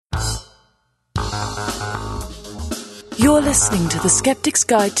You're listening to The Skeptic's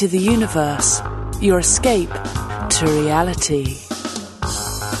Guide to the Universe, your escape to reality.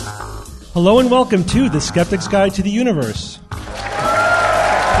 Hello and welcome to The Skeptic's Guide to the Universe.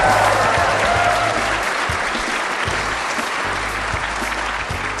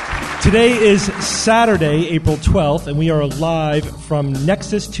 Today is Saturday, April 12th, and we are live from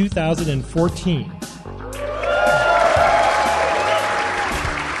NECSS 2014.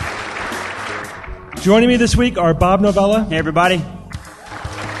 Joining me this week are Bob Novella. Hey, everybody.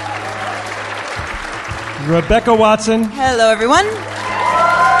 Rebecca Watson. Hello, everyone.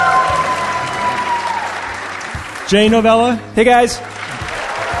 Jay Novella. Hey, guys.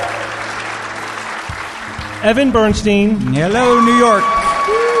 Evan Bernstein. Hello, New York. What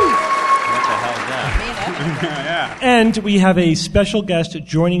the hell is that? And we have a special guest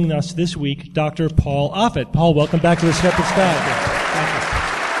joining us this week, Dr. Paul Offit. Paul, welcome back to the Skeptic's Guide.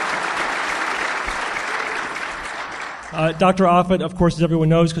 Dr. Offit, of course, as everyone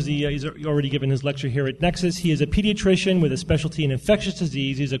knows, because he's already given his lecture here at NECSS, he is a pediatrician with a specialty in infectious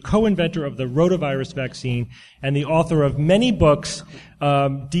disease. He's a co-inventor of the rotavirus vaccine and the author of many books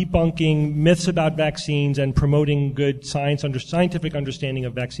debunking myths about vaccines and promoting good scientific understanding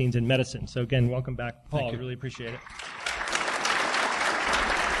of vaccines and medicine. So again, welcome back, Paul. I really appreciate it.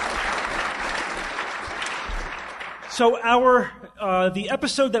 So the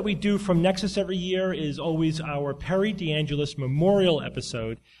episode that we do from NECSS every year is always our Perry DeAngelis Memorial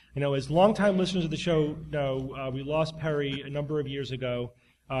episode. You know, as longtime listeners of the show know, we lost Perry a number of years ago.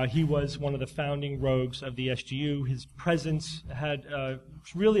 He was one of the founding rogues of the SGU. His presence had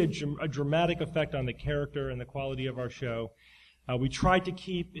really a dramatic effect on the character and the quality of our show. We tried to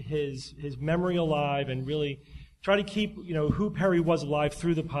keep his memory alive and really try to keep, who Perry was alive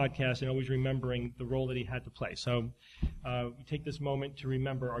through the podcast and always remembering the role that he had to play. So we take this moment to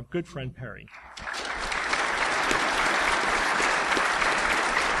remember our good friend Perry.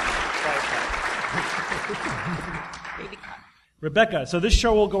 Rebecca, so this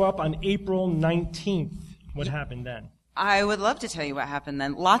show will go up on April 19th. What happened then? I would love to tell you what happened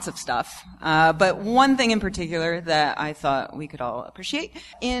then. Lots of stuff. But one thing in particular that I thought we could all appreciate.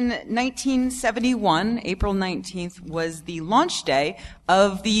 In 1971, April 19th, was the launch day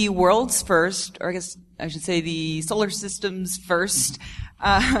of the world's first, or I guess I should say the solar system's first,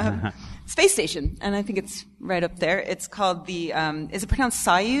 space station. And I think it's right up there. It's called the, is it pronounced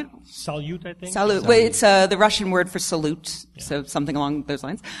Salyut? Salyut, I think. Salyut. Well, it's the Russian word for salute. Yeah. So something along those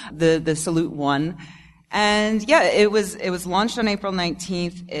lines. The Salyut 1. And yeah, it was launched on April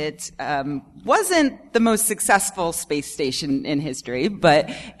 19th. It wasn't the most successful space station in history, but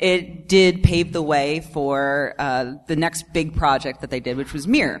it did pave the way for the next big project that they did, which was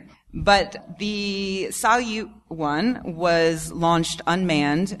Mir. But the Salyut 1 was launched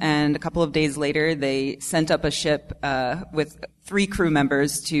unmanned, and a couple of days later they sent up a ship with 3 crew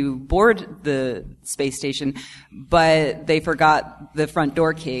members to board the space station, but they forgot the front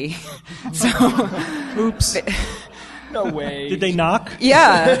door key. So, oops. No way. Did they knock?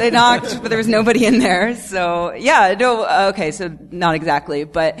 Yeah, they knocked, but there was nobody in there. So, yeah, no, okay, so not exactly.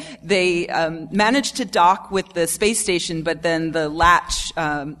 But they managed to dock with the space station, but then the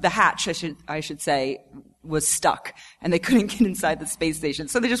hatch, I should say, was stuck, and they couldn't get inside the space station.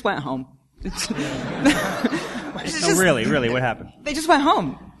 So they just went home. Really, what happened? They just went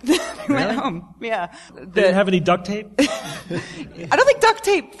home. Went home, yeah. They didn't have any duct tape? I don't think duct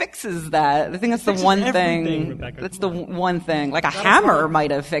tape fixes that. I think that's the one thing. Rebecca. That's the one thing. Like a hammer might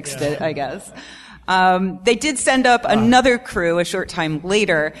have fixed it, I guess. They did send up another crew a short time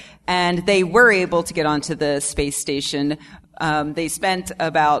later, and they were able to get onto the space station. They spent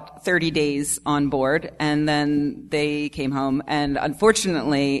about 30 days on board, and then they came home. And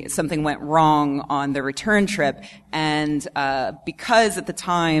unfortunately, something went wrong on the return trip. And because at the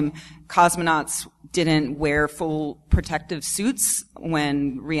time, cosmonauts didn't wear full protective suits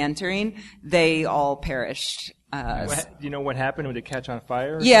when re-entering, they all perished. Do you know what happened? Would it catch on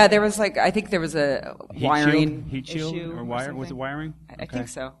fire? Yeah, there was I think there was a wiring heat shield issue or wire. Was it wiring? I think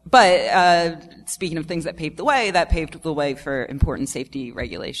so. But speaking of things that paved the way for important safety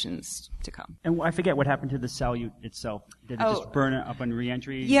regulations to come. And I forget what happened to the Salyut itself. Did it just burn up on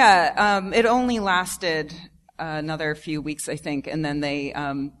re-entry? Yeah, it only lasted another few weeks, I think, and then they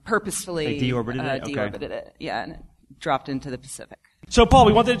purposefully deorbited it. Yeah, and it dropped into the Pacific. So, Paul,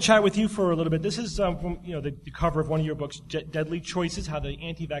 we wanted to chat with you for a little bit. This is from the cover of one of your books, Deadly Choices: How the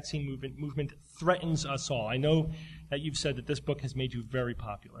Anti-Vaccine Movement Threatens Us All. I know that you've said that this book has made you very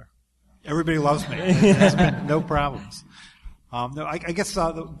popular. Everybody loves me. There's been no problems. No, I guess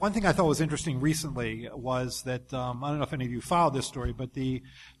the one thing I thought was interesting recently was that I don't know if any of you followed this story, but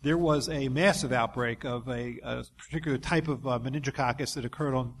there was a massive outbreak of a particular type of meningococcus that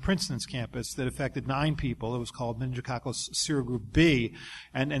occurred on Princeton's campus that affected 9 people. It was called meningococcus serogroup B,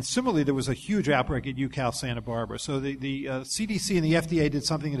 and similarly there was a huge outbreak at UCal Santa Barbara. So the CDC and the FDA did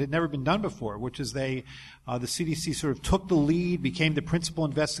something that had never been done before, which is the CDC sort of took the lead, became the principal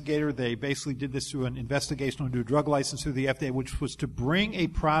investigator. They basically did this through an investigation under a drug license through the FDA, which was to bring a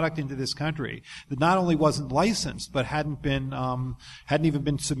product into this country that not only wasn't licensed, but hadn't even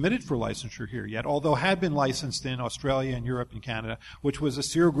been submitted for licensure here yet, although had been licensed in Australia and Europe and Canada, which was a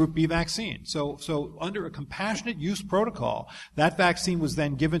serogroup B vaccine. So under a compassionate use protocol, that vaccine was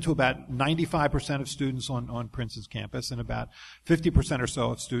then given to about 95% of students on Princeton's campus and about 50% or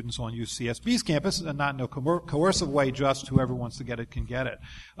so of students on UCSB's campus, and not in a coercive way, just whoever wants to get it can get it.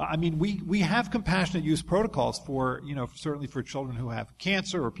 I mean, we have compassionate use protocols for, certainly for children who have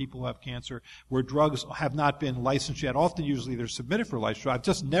cancer or people who have cancer where drugs have not been licensed yet. Often, usually, they're submitted for licensure. I've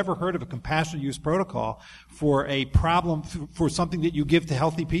just never heard of a compassionate use protocol for a problem, for something that you give to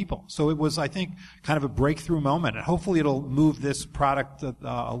healthy people. So it was, I think, kind of a breakthrough moment. And hopefully it'll move this product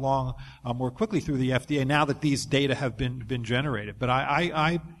along more quickly through the FDA now that these data have been generated. But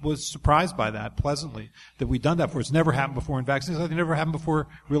I was surprised by that, pleasantly, that we've done that before. It's never happened before in vaccines. It never happened before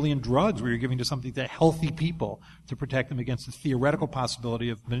really in drugs, where you're giving to something to healthy people to protect them against the theoretical possibility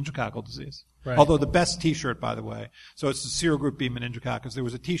of meningococcal disease. Right. Although the best T-shirt, by the way, so it's the serogroup B meningococcus. There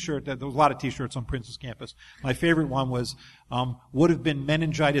was a T-shirt, there was a lot of T-shirts on Princeton's campus. My favorite one was, would have been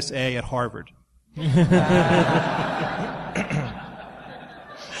meningitis A at Harvard.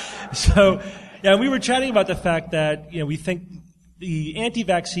 So, yeah, we were chatting about the fact that, we think the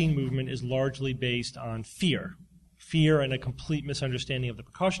anti-vaccine movement is largely based on fear and a complete misunderstanding of the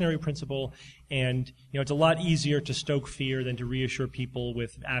precautionary principle. And, it's a lot easier to stoke fear than to reassure people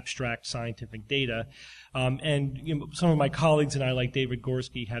with abstract scientific data. And some of my colleagues and I, like David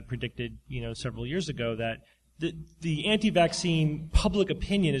Gorski, had predicted, several years ago that the anti-vaccine public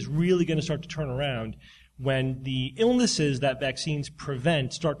opinion is really going to start to turn around when the illnesses that vaccines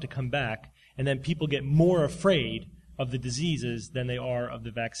prevent start to come back, and then people get more afraid of the diseases than they are of the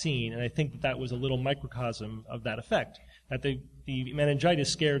vaccine. And I think that was a little microcosm of that effect, that the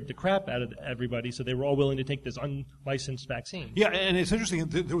meningitis scared the crap out of everybody, so they were all willing to take this unlicensed vaccine. Yeah, and it's interesting.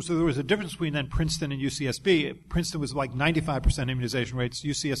 There was a difference between then Princeton and UCSB. Princeton was like 95% immunization rates.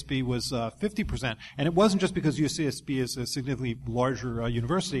 UCSB was 50%. And it wasn't just because UCSB is a significantly larger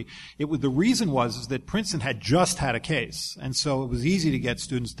university. The reason was that Princeton had just had a case. And so it was easy to get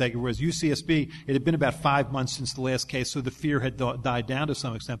students to take it, whereas UCSB, it had been about 5 months since the last case, so the fear had died down to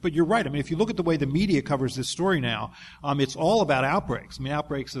some extent. But you're right. I mean, if you look at the way the media covers this story now, it's all about outbreaks. I mean,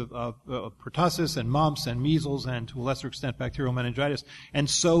 outbreaks of pertussis and mumps and measles and, to a lesser extent, bacterial meningitis. And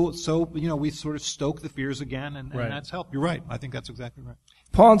so we sort of stoke the fears again, and right. That's helped. You're right. I think that's exactly right.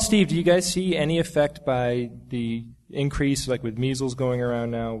 Paul and Steve, do you guys see any effect by the increase, like with measles going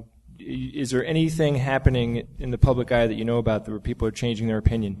around now? Is there anything happening in the public eye that you know about where people are changing their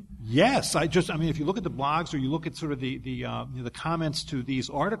opinion? Yes, if you look at the blogs or you look at sort of the comments to these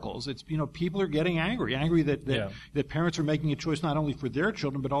articles, it's people are getting angry that parents are making a choice not only for their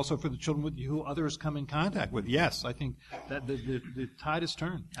children but also for the children who others come in contact with. Yes, I think that the tide has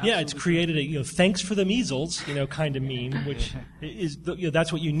turned. Absolutely. Yeah, it's created a thanks for the measles kind of meme, which is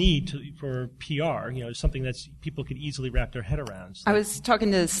that's what you need for PR. Something that people can easily wrap their head around. So. I was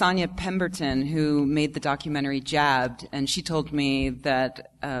talking to Sonia Pemberton, who made the documentary Jabbed, and she told me that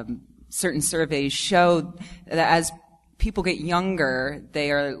certain surveys show that as people get younger,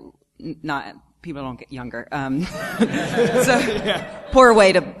 people don't get younger. Poor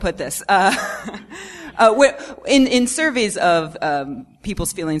way to put this. In surveys of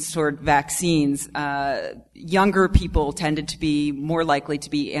people's feelings toward vaccines, younger people tended to be more likely to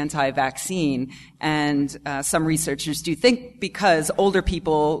be anti-vaccine, and some researchers do think because older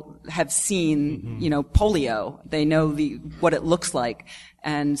people have seen, polio, they know what it looks like,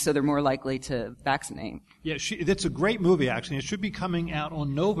 and so they're more likely to vaccinate. Yeah, it's a great movie, actually. It should be coming out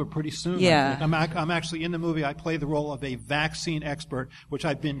on Nova pretty soon. Yeah. I'm actually in the movie. I play the role of a vaccine expert, which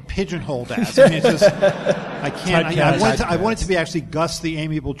I've been pigeonholed as. I mean, it's just, I can't. I wanted to be actually Gus the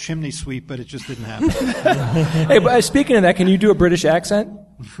amiable chimney sweep, but it just didn't happen. Hey, but speaking of that, can you do a British accent?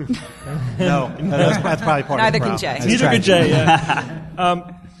 No, that's probably part Neither of the problem. can Jay. Neither can Jay.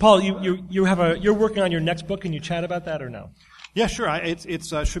 Yeah. Paul, you're working on your next book. Can you chat about that or no? Yeah, sure. It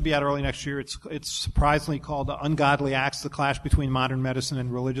should be out early next year. It's surprisingly called Ungodly Acts: The Clash Between Modern Medicine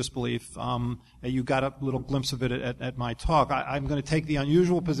and Religious Belief. You got a little glimpse of it at my talk. I'm going to take the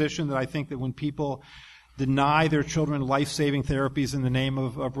unusual position that I think that when people deny their children life-saving therapies in the name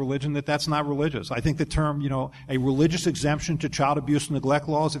of religion, that's not religious. I think the term, a religious exemption to child abuse and neglect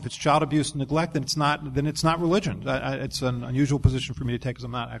laws, if it's child abuse and neglect, then it's not religion. It's an unusual position for me to take because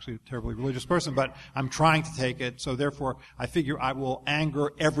I'm not actually a terribly religious person, but I'm trying to take it. So therefore, I figure I will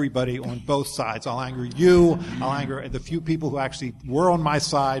anger everybody on both sides. I'll anger you. I'll anger the few people who actually were on my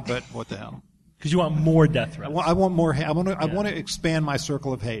side, but what the hell? Because you want more death threats. I want more. I want to expand my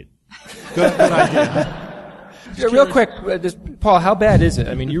circle of hate. Good idea. Yeah, real quick, Paul, how bad is it?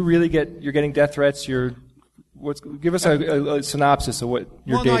 I mean, you're getting death threats. Give us a synopsis of what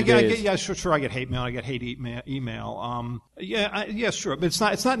your day-to-day is. Yeah, sure. I get hate mail. I get hate email. Sure. But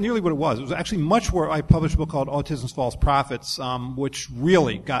it's not nearly what it was. It was actually much worse. I published a book called Autism's False Prophets, which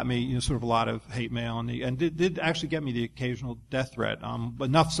really got me, sort of a lot of hate mail, and did actually get me the occasional death threat. But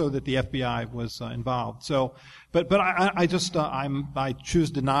enough so that the FBI was involved. So, but I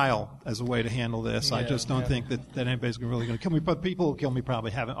choose denial as a way to handle this. Yeah, I just don't think that anybody's really going to kill me. But people who kill me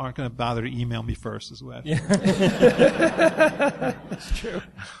probably aren't going to bother to email me first, is the way I feel. That's true.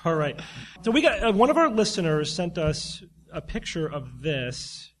 All right. So we got one of our listeners sent us a picture of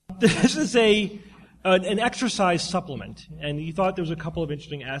this. This is an exercise supplement, and he thought there was a couple of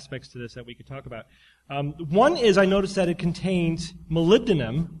interesting aspects to this that we could talk about. One is I noticed that it contains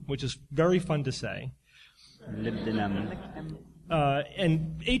molybdenum, which is very fun to say. Molybdenum.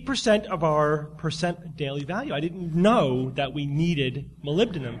 And 8% of our percent daily value. I didn't know that we needed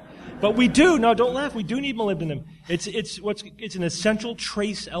molybdenum. But we do. No, don't laugh. We do need molybdenum. It's an essential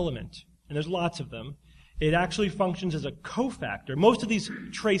trace element, and there's lots of them. It actually functions as a cofactor. Most of these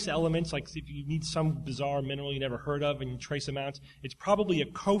trace elements, like if you need some bizarre mineral you never heard of and you trace amounts, it's probably a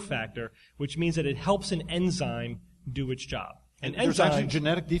cofactor, which means that it helps an enzyme do its job. And there's actually a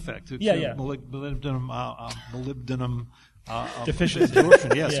genetic defect to molybdenum deficiency.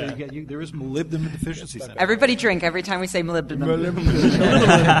 Absorption. Yeah, so there is molybdenum deficiency. Everybody drink every time we say molybdenum.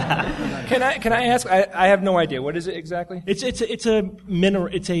 Can I ask? I have no idea. What is it exactly? It's a mineral.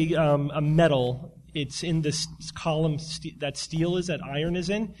 It's a metal. It's in this column that steel is, that iron is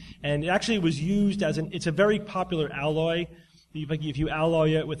in, and it actually was used it's a very popular alloy. If you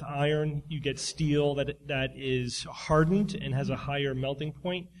alloy it with iron, you get steel that is hardened and has a higher melting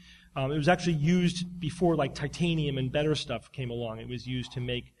point. It was actually used before like titanium and better stuff came along. It was used to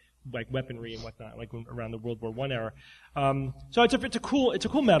make like weaponry and whatnot, like around the World War I era. So it's a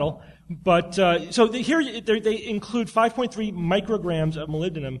cool metal. But here they include 5.3 micrograms of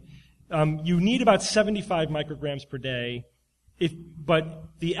molybdenum. You need about 75 micrograms per day. But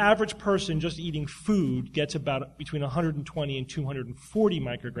the average person just eating food gets about between 120 and 240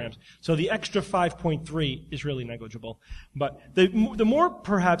 micrograms. So the extra 5.3 is really negligible. But the more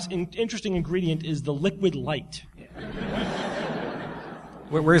perhaps interesting ingredient is the liquid light.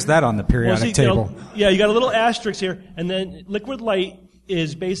 Where's that on the periodic table? You got a little asterisk here. And then liquid light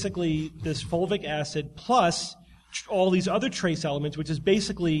is basically this fulvic acid plus all these other trace elements, which is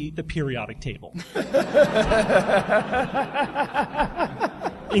basically the periodic table.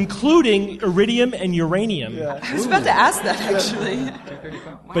 Including iridium and uranium. Yeah. I was about to ask that, actually.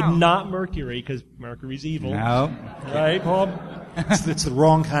 But not mercury, because mercury's evil. No. Right, Paul? It's the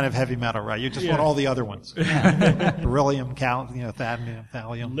wrong kind of heavy metal, right? You just want all the other ones. Beryllium, cadmium,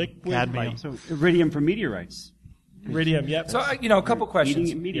 thallium, cadmium. So iridium for meteorites. Iridium, yep. So, a couple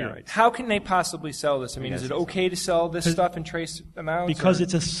questions. Meteorites. How can they possibly sell this? I mean, is it okay to sell this stuff in trace amounts? Because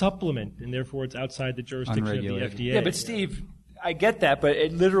it's a supplement, and therefore it's outside the jurisdiction of the FDA. Yeah, but Steve, I get that, but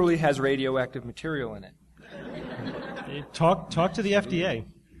it literally has radioactive material in it. Talk to the FDA.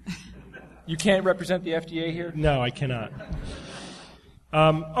 You can't represent the FDA here? No, I cannot.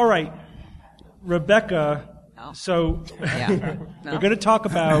 All right, Rebecca. So we're going to talk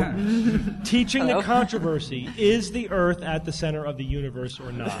about teaching the controversy. Is the Earth at the center of the universe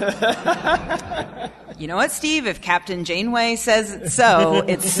or not? You know what, Steve? If Captain Janeway says it's so,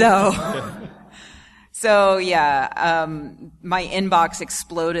 it's so. So, my inbox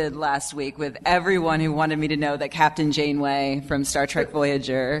exploded last week with everyone who wanted me to know that Captain Janeway from Star Trek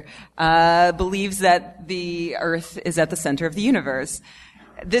Voyager believes that the Earth is at the center of the universe.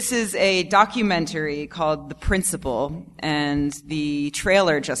 This is a documentary called The Principle, and the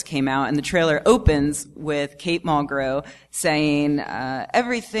trailer just came out, and the trailer opens with Kate Mulgrew saying,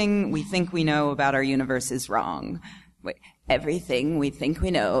 everything we think we know about our universe is wrong. Wait, everything we think we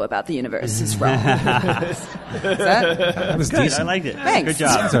know about the universe is wrong. That was good. decent. I liked it. Thanks. Good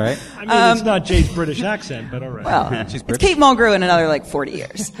job. That's all right. I mean, it's not Jay's British accent, but all right. Well, She's it's British. Kate Mulgrew in another 40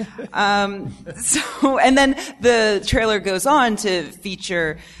 years. And then the trailer goes on to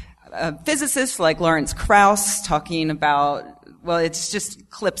feature physicists like Lawrence Krauss talking about well, it's just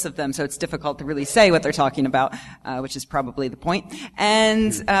clips of them, so it's difficult to really say what they're talking about, which is probably the point.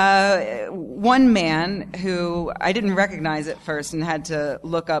 And one man who I didn't recognize at first and had to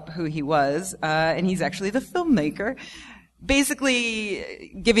look up who he was, and he's actually the filmmaker,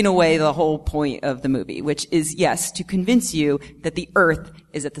 basically giving away the whole point of the movie, which is, yes, to convince you that the Earth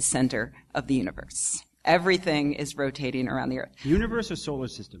is at the center of the universe. Everything is rotating around the Earth. Universe or solar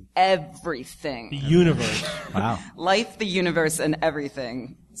system? Everything. The universe. Wow. Life, the universe, and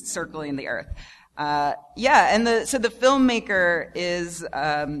everything circling the Earth. So the filmmaker is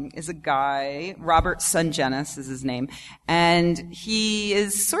a guy, Robert Sungenis is his name, and he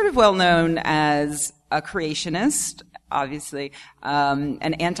is sort of well known as a creationist, obviously,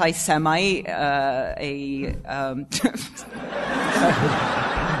 an anti-Semite,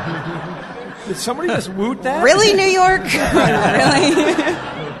 Did somebody just woot that? Really, New York? Really?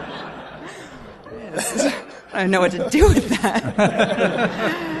 I don't know what to do with that.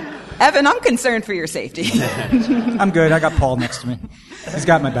 Evan, I'm concerned for your safety. I'm good. I got Paul next to me. He's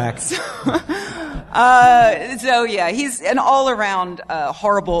got my back. He's an all-around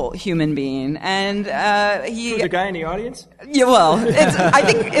horrible human being, and he. The guy in the audience? Yeah, well, I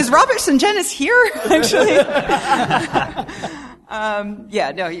think is Robert Sungenis here actually.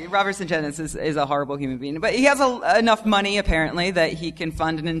 Robert Sungenis is a horrible human being, but he has enough money apparently that he can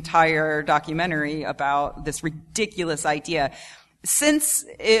fund an entire documentary about this ridiculous idea. Since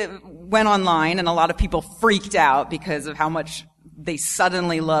it went online and a lot of people freaked out because of how much they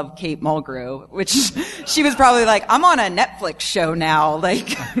suddenly love Kate Mulgrew, which she was probably like, I'm on a Netflix show now.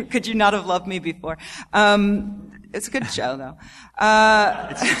 Like, could you not have loved me before? It's a good show though.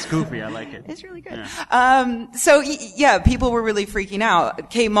 It's goofy. I like it. It's really good. Yeah. People were really freaking out.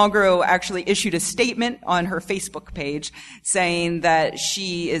 Kate Mulgrew actually issued a statement on her Facebook page saying that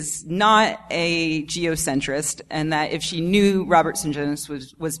she is not a geocentrist and that if she knew Robert Sungenis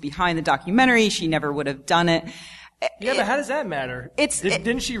was behind the documentary, she never would have done it. Yeah, but how does that matter?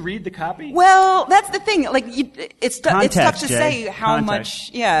 Didn't she read the copy? Well, that's the thing. Like, it's tough to Jay. say how Context. much.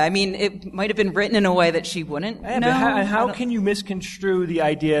 Yeah, I mean, it might have been written in a way that she wouldn't know. But how can you misconstrue the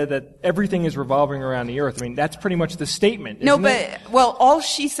idea that everything is revolving around the Earth? I mean, that's pretty much the statement. No, isn't it? well, all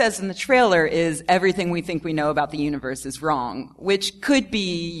she says in the trailer is everything we think we know about the universe is wrong, which could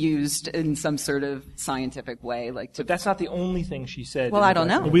be used in some sort of scientific way. But that's not the only thing she said. Well, I don't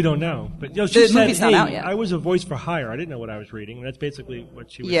know. Well, we don't know. But she The said, movie's not out yet. I was a voice for hire. I didn't know what I was reading. That's basically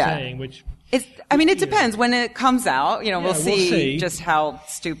what she was saying, which... it depends. When it comes out, we'll see just how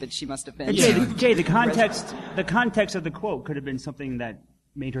stupid she must have been. Jay, the context of the quote could have been something that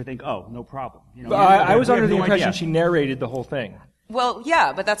made her think, oh, no problem. I was under the impression idea. she narrated the whole thing. Well,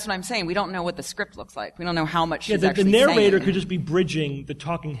 yeah, but that's what I'm saying. We don't know what the script looks like. We don't know how much she's actually the narrator saying. could just be bridging the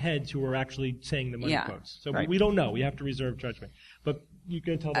talking heads who are actually saying the money quotes. So we don't know. We have to reserve judgment. But you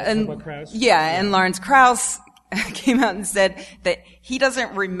can tell about Krauss? Yeah, and Lawrence Krauss came out and said that he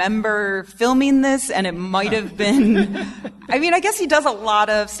doesn't remember filming this, and it might have been. I mean, I guess he does a lot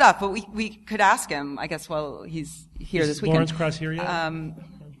of stuff, but we could ask him. I guess while he's here this weekend. Lawrence Krauss here yet?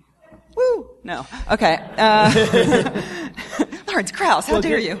 Woo! No. Okay. Lawrence Krauss, how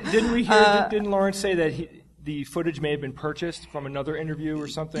dare you? Didn't we hear? Didn't Lawrence say that the footage may have been purchased from another interview or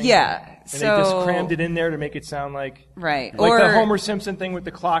something? Yeah. And they just crammed it in there to make it sound like right, like the Homer Simpson thing with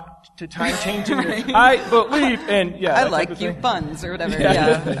the clock to time changing. Right. I believe, and I like you buns or whatever.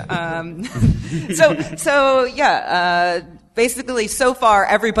 Basically, so far,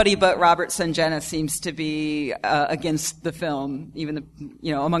 everybody but Robert Sungenis seems to be against the film, even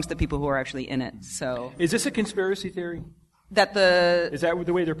amongst the people who are actually in it. So, is this a conspiracy theory? Is that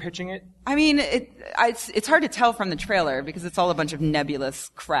the way they're pitching it? I mean, it's hard to tell from the trailer because it's all a bunch of nebulous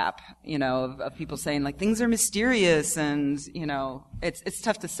crap, of people saying like things are mysterious and, it's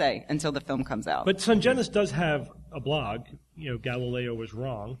tough to say until the film comes out. But Sungenis does have a blog, Galileo was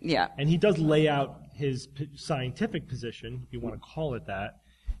wrong. Yeah. And he does lay out his scientific position, if you want to call it that,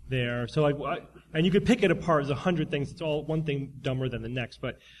 there. So and you could pick it apart as 100 things. It's all one thing dumber than the next.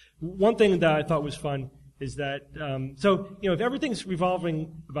 But one thing that I thought was fun is that, if everything's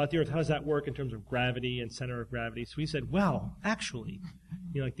revolving about the Earth, how does that work in terms of gravity and center of gravity? So he said, well, actually,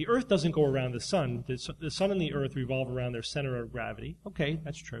 the Earth doesn't go around the Sun. The Sun and the Earth revolve around their center of gravity. Okay,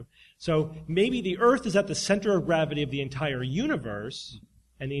 that's true. So maybe the Earth is at the center of gravity of the entire universe,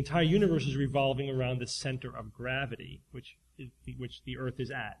 and the entire universe is revolving around the center of gravity, which the Earth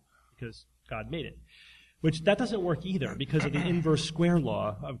is at, because God made it. Which that doesn't work either because of the inverse square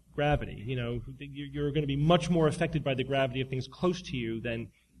law of gravity. You're going to be much more affected by the gravity of things close to you than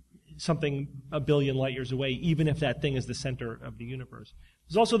something a billion light years away, even if that thing is the center of the universe.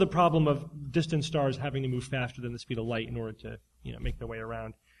 There's also the problem of distant stars having to move faster than the speed of light in order to, make their way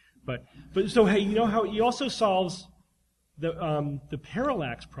around. But so hey, you know how he also solves the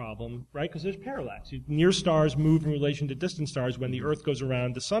parallax problem, right? Because there's parallax. Near stars move in relation to distant stars when the Earth goes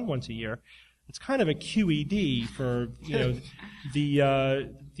around the sun once a year. It's kind of a QED for the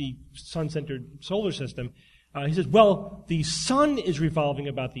sun-centered solar system. He says, well, the sun is revolving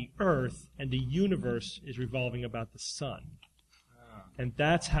about the Earth, and the universe is revolving about the sun. And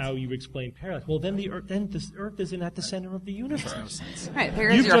that's how you explain parallax. Well, then this Earth isn't at the center of the universe. Right,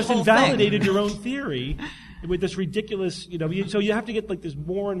 there's You've your just whole invalidated thing. your own theory with this ridiculous, so you have to get like this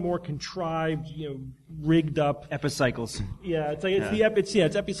more and more contrived, rigged up Epicycles. Yeah,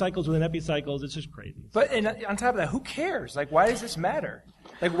 it's epicycles within epicycles. It's just crazy. But on top of that, who cares? Like, why does this matter?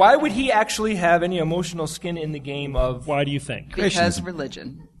 Like, why would he actually have any emotional skin in the game of? Why do you think? Because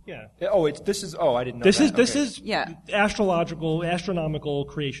religion. Yeah. I didn't know. This that. is Yeah. astronomical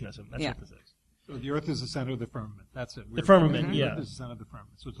creationism. That's what this is. So the Earth is the center of the firmament. That's it. The firmament, The Earth is the center of the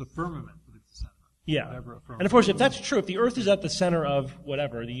firmament. So it's the firmament that it's the center of. Yeah. Whatever a firmament. And of course, if that's true, if the Earth is at the center of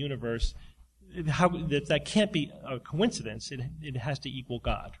whatever, the universe, that can't be a coincidence. It has to equal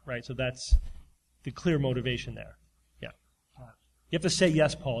God, right? So that's the clear motivation there. Yeah. You have to say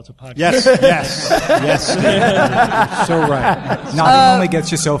yes, Paul. It's a podcast. Yes. So right. Nothing only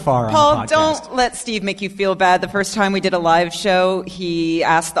gets you so far Paul, on the podcast. don't let Steve make you feel bad. The first time we did a live show, he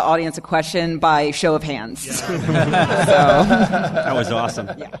asked the audience a question by show of hands. That was awesome.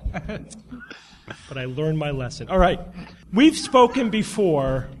 Yeah. But I learned my lesson. All right. We've spoken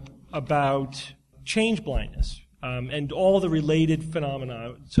before about change blindness and all the related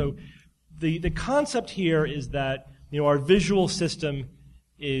phenomena. So the concept here is that our visual system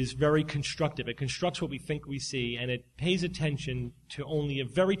is very constructive. It constructs what we think we see, and it pays attention to only a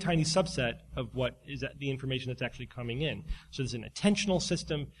very tiny subset of what is the information that's actually coming in. So there's an attentional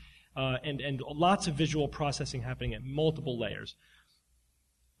system and lots of visual processing happening at multiple layers.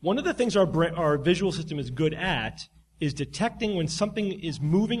 One of the things our visual system is good at is detecting when something is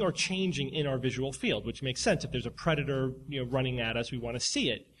moving or changing in our visual field, which makes sense. If there's a predator running at us, we want to see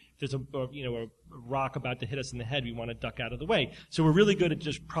it. If there's a rock about to hit us in the head, we want to duck out of the way. So we're really good at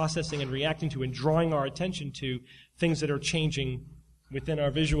just processing and reacting to and drawing our attention to things that are changing within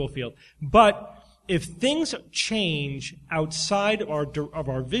our visual field. But if things change outside of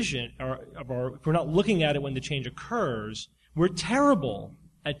our vision, if we're not looking at it when the change occurs, we're terrible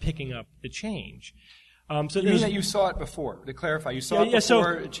at picking up the change. So You mean that you saw it before? To clarify, you saw it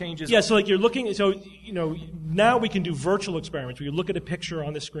before it changes? Yeah, so like you're looking, now we can do virtual experiments where you look at a picture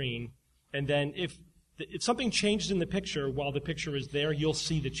on the screen, and then if something changes in the picture while the picture is there, you'll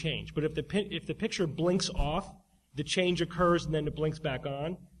see the change. But if the picture blinks off, the change occurs and then it blinks back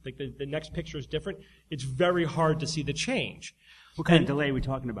on, like the next picture is different, it's very hard to see the change. What kind of delay are we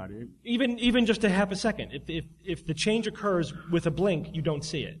talking about? Even just a half a second. If the change occurs with a blink, you don't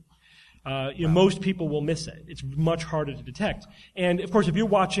see it. Most people will miss it. It's much harder to detect. And of course, if you're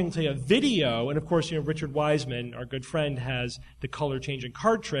watching, say, a video, and of course, Richard Wiseman, our good friend, has the color changing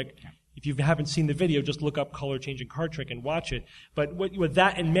card trick. If you haven't seen the video, just look up color changing card trick and watch it. But what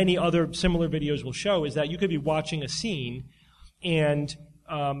that and many other similar videos will show is that you could be watching a scene, and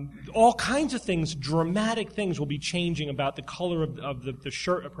all kinds of things, dramatic things, will be changing about the color of the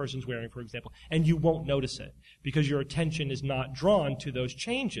shirt a person's wearing, for example, and you won't notice it because your attention is not drawn to those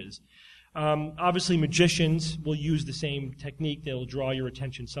changes. Obviously, magicians will use the same technique. They'll draw your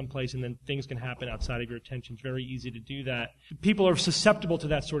attention someplace, and then things can happen outside of your attention. It's very easy to do that. People are susceptible to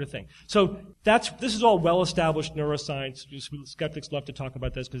that sort of thing. So this is all well-established neuroscience. Skeptics love to talk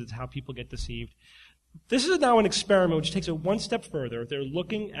about this because it's how people get deceived. This is now an experiment which takes it one step further. They're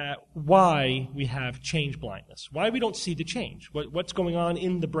looking at why we have change blindness, why we don't see the change, what's going on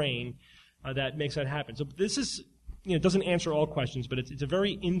in the brain that makes that happen. So this is, it doesn't answer all questions, but it's a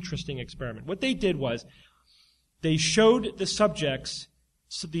very interesting experiment. What they did was they showed the subjects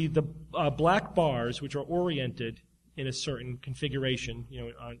the black bars, which are oriented in a certain configuration,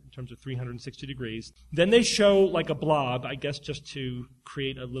 in terms of 360 degrees. Then they show like a blob, I guess just to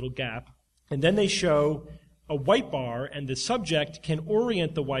create a little gap. And then they show a white bar, and the subject can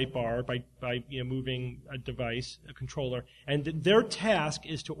orient the white bar by moving a device, a controller. And their task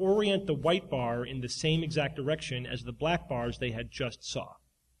is to orient the white bar in the same exact direction as the black bars they had just saw.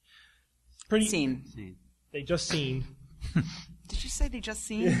 Seen. They just seen. Did you say they just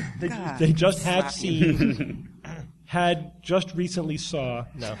seen? They just have seen. Had just recently saw.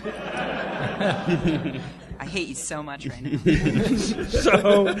 No. I hate you so much right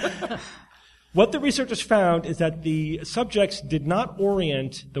now. What the researchers found is that the subjects did not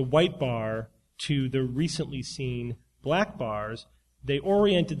orient the white bar to the recently seen black bars. They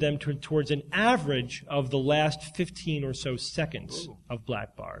oriented them towards an average of the last 15 or so seconds of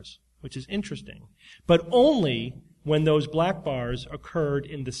black bars, which is interesting. But only when those black bars occurred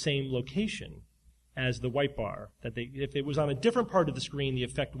in the same location as the white bar. If it was on a different part of the screen, the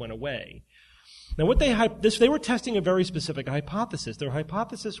effect went away. Now, they were testing a very specific hypothesis. Their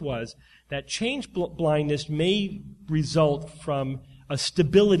hypothesis was that change blindness may result from a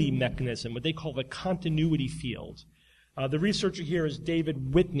stability mechanism, what they call the continuity field. The researcher here is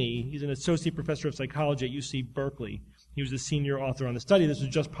David Whitney. He's an associate professor of psychology at UC Berkeley. He was the senior author on the study. This was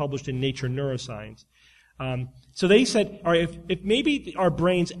just published in Nature Neuroscience. So they said, all right, if maybe our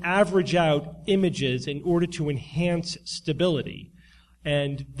brains average out images in order to enhance stability,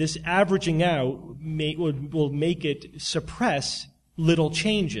 and this averaging out will make it suppress little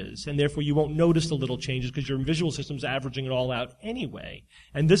changes, and therefore you won't notice the little changes because your visual system's averaging it all out anyway.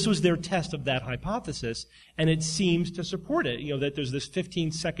 And this was their test of that hypothesis, and it seems to support it, that there's this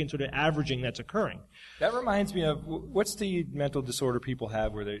 15-second sort of averaging that's occurring. That reminds me of, what's the mental disorder people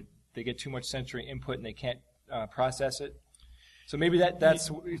have where they get too much sensory input and they can't process it? So maybe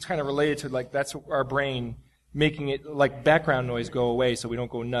it's kind of related to, that's our brain making it, background noise go away so we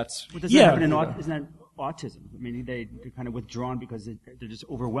don't go nuts. Well, isn't that autism? I mean, they're kind of withdrawn because they're just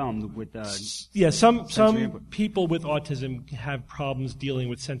overwhelmed with some people with autism have problems dealing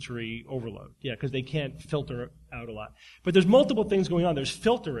with sensory overload. Yeah, because they can't filter out a lot. But there's multiple things going on. There's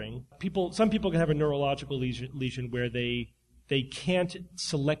filtering. Some people can have a neurological lesion where they can't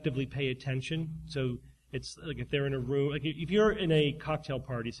selectively pay attention. So it's like if they're in a room, if you're in a cocktail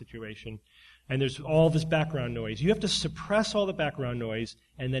party situation, and there's all this background noise. You have to suppress all the background noise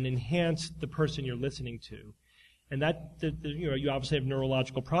and then enhance the person you're listening to. And you obviously have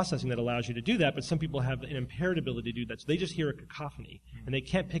neurological processing that allows you to do that, but some people have an impaired ability to do that. So they just hear a cacophony, and they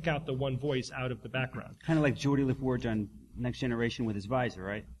can't pick out the one voice out of the background. Kind of like Geordie LaForge on Next Generation with his visor,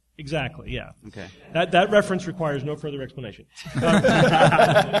 right? Exactly, yeah. Okay. That reference requires no further explanation. But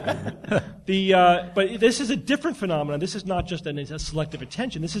this is a different phenomenon. This is not just a selective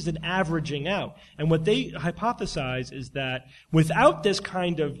attention. This is an averaging out. And what they hypothesize is that without this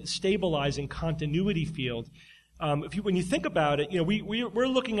kind of stabilizing continuity field, when you think about it, we're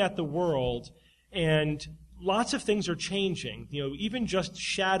looking at the world, and lots of things are changing. Even just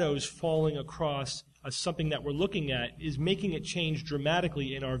shadows falling across something that we're looking at is making it change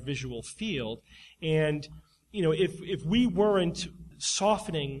dramatically in our visual field. And, if we weren't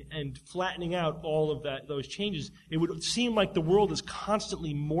softening and flattening out all of those changes, it would seem like the world is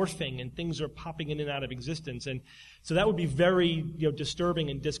constantly morphing and things are popping in and out of existence. And so that would be very, disturbing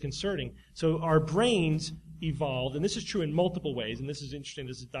and disconcerting. So our brains evolved, and this is true in multiple ways, and this is interesting,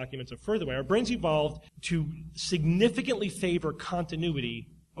 this documents a further way. Our brains evolved to significantly favor continuity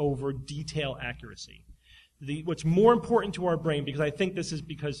over detail accuracy. What's more important to our brain, because I think this is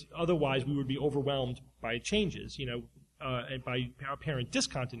because otherwise we would be overwhelmed by changes, and by apparent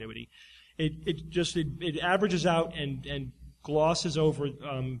discontinuity. It averages out and glosses over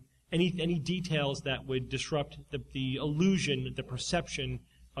any details that would disrupt the illusion, the perception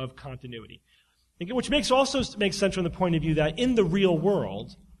of continuity. Which also makes sense from the point of view that in the real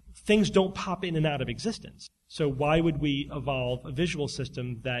world, things don't pop in and out of existence. So why would we evolve a visual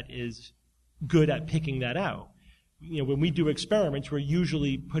system that is good at picking that out? When we do experiments, we're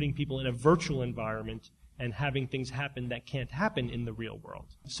usually putting people in a virtual environment and having things happen that can't happen in the real world.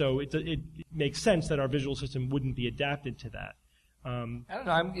 So it makes sense that our visual system wouldn't be adapted to that. I don't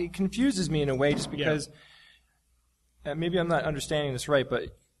know. It confuses me in a way just because maybe I'm not understanding this right, but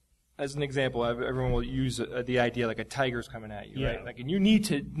as an example, everyone will use the idea like a tiger's coming at you, right? And you need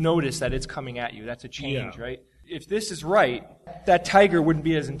to notice that it's coming at you. That's a change, right? If this is right, that tiger wouldn't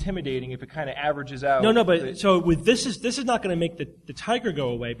be as intimidating if it kind of averages out. No, but so with this is not going to make the tiger go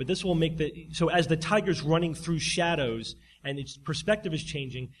away, but this will make so as the tiger's running through shadows and its perspective is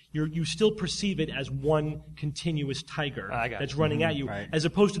changing, you still perceive it as one continuous tiger that's running at you, as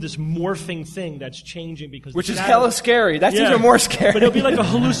opposed to this morphing thing that's changing because which is hella scary. That's even more scary. But it'll be like a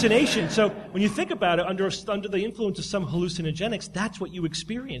hallucination. So when you think about it, under the influence of some hallucinogenics, that's what you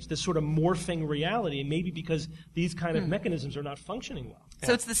experience, this sort of morphing reality, and maybe because these kind of mechanisms are not functioning well.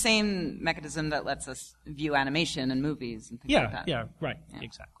 So it's the same mechanism that lets us view animation and movies and things like that. Yeah, right,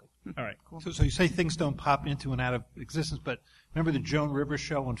 exactly. All right, cool. So you say things don't pop into and out of existence, but remember the Joan Rivers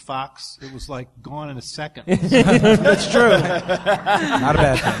show on Fox? It was like gone in a second. That's true. Not a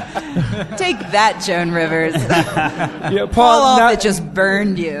bad thing. Take that, Joan Rivers. Paul, it just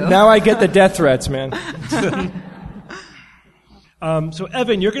burned you. Now I get the death threats, man. So,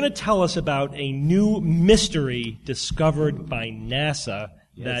 Evan, you're going to tell us about a new mystery discovered by NASA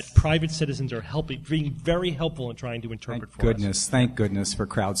that private citizens are being very helpful in trying to interpret for us. Thank goodness for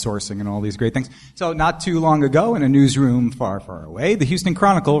crowdsourcing and all these great things. So not too long ago, in a newsroom far, far away, the Houston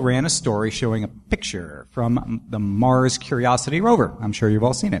Chronicle ran a story showing a picture from the Mars Curiosity rover. I'm sure you've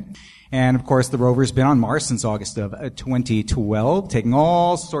all seen it. And, of course, the rover's been on Mars since August of 2012, taking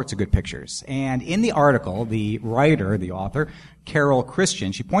all sorts of good pictures. And in the article, the writer, the author, Carol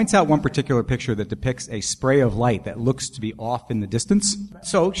Christian, she points out one particular picture that depicts a spray of light that looks to be off in the distance.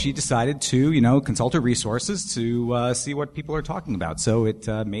 So she decided to, consult her resources to see what people are talking about. So it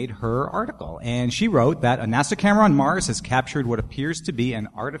made her article. And she wrote that a NASA camera on Mars has captured what appears to be an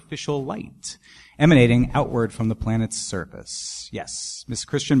artificial light emanating outward from the planet's surface. Yes, Ms.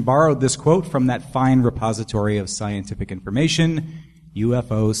 Christian borrowed this quote from that fine repository of scientific information,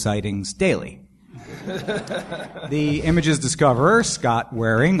 UFO Sightings Daily. The image's discoverer, Scott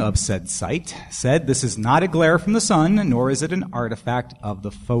Waring of said site, said, "This is not a glare from the sun, nor is it an artifact of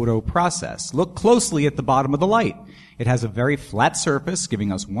the photo process. Look closely at the bottom of the light. It has a very flat surface,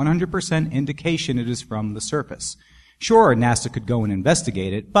 giving us 100% indication it is from the surface. Sure, NASA could go and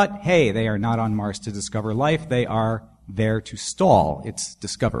investigate it, but hey, they are not on Mars to discover life. They are there to stall its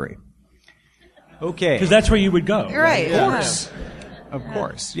discovery." Okay. Because that's where you would go. Right. Of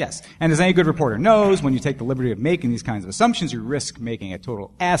course, yes. And as any good reporter knows, when you take the liberty of making these kinds of assumptions, you risk making a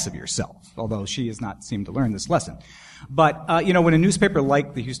total ass of yourself, although she has not seemed to learn this lesson. But, when a newspaper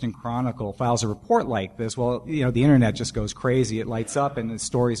like the Houston Chronicle files a report like this, well, the internet just goes crazy. It lights up and the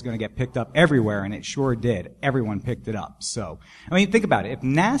story's going to get picked up everywhere, and it sure did. Everyone picked it up. So, think about it. If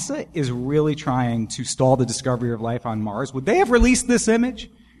NASA is really trying to stall the discovery of life on Mars, would they have released this image?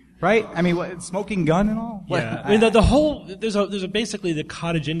 Right? Smoking gun and all? Yeah. There's basically the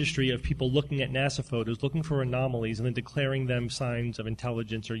cottage industry of people looking at NASA photos, looking for anomalies, and then declaring them signs of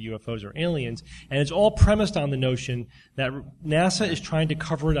intelligence or UFOs or aliens. And it's all premised on the notion that NASA is trying to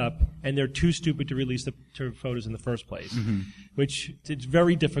cover it up, and they're too stupid to release the photos in the first place, which it's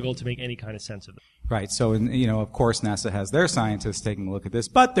very difficult to make any kind of sense of it. Right. So, of course, NASA has their scientists taking a look at this,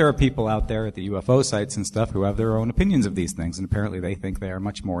 but there are people out there at the UFO sites and stuff who have their own opinions of these things, and apparently they think they are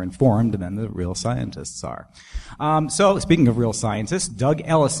much more informed than the real scientists are. So, speaking of real scientists, Doug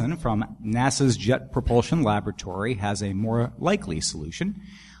Ellison from NASA's Jet Propulsion Laboratory has a more likely solution.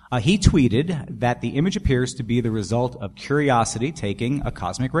 He tweeted that the image appears to be the result of Curiosity taking a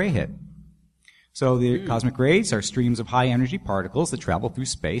cosmic ray hit. So the cosmic rays are streams of high-energy particles that travel through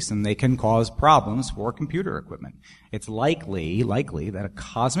space, and they can cause problems for computer equipment. It's likely that a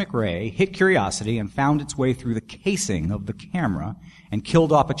cosmic ray hit Curiosity and found its way through the casing of the camera and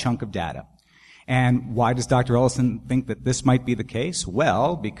killed off a chunk of data. And why does Dr. Ellison think that this might be the case?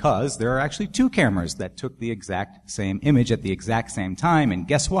 Well, because there are actually two cameras that took the exact same image at the exact same time, and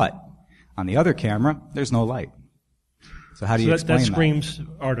guess what? On the other camera, there's no light. So how do you explain that? That screams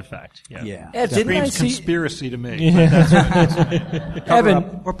artifact. Yeah. That screams conspiracy to me.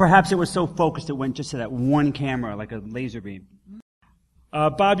 Evan, or perhaps it was so focused it went just to that one camera, like a laser beam.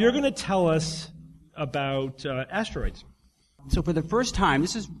 Bob, you're going to tell us about asteroids. So for the first time,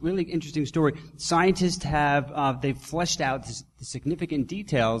 this is a really interesting story. Scientists have they've fleshed out the significant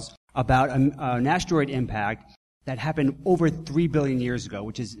details about an asteroid impact that happened over 3 billion years ago,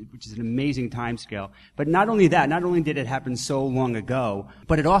 which is an amazing timescale. But not only that, not only did it happen so long ago,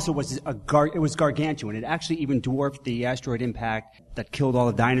 but it also was it was gargantuan. It actually even dwarfed the asteroid impact that killed all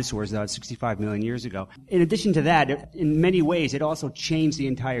the dinosaurs about 65 million years ago. In addition to that, in many ways, it also changed the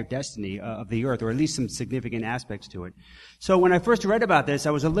entire destiny of the Earth, or at least some significant aspects to it. So when I first read about this,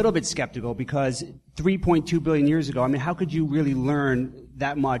 I was a little bit skeptical because 3.2 billion years ago, how could you really learn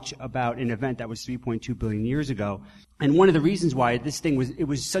that much about an event that was 3.2 billion years ago? And one of the reasons why this thing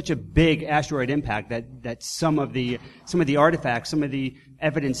was such a big asteroid impact that some of the artifacts, some of the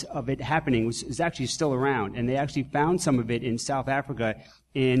evidence of it happening is actually still around. And they actually found some of it in South Africa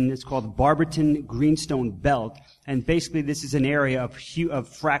it's called Barberton Greenstone Belt. And basically this is an area of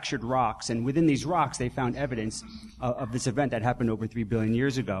fractured rocks. And within these rocks they found evidence of this event that happened over 3 billion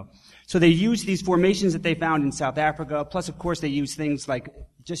years ago. So they used these formations that they found in South Africa, plus of course they used things like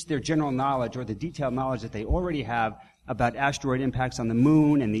just their general knowledge or the detailed knowledge that they already have about asteroid impacts on the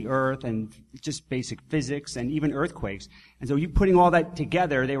moon and the Earth and just basic physics and even earthquakes. And so putting all that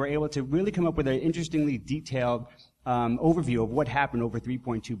together, they were able to really come up with an interestingly detailed overview of what happened over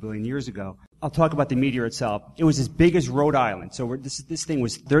 3.2 billion years ago. I'll talk about the meteor itself. It was as big as Rhode Island. So this thing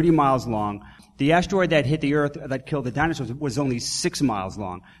was 30 miles long. The asteroid that hit the Earth that killed the dinosaurs was only 6 miles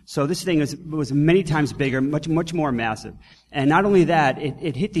long. So this thing was many times bigger, much more massive. And not only that,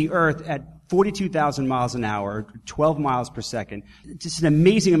 it hit the Earth at 42,000 miles an hour, 12 miles per second. Just an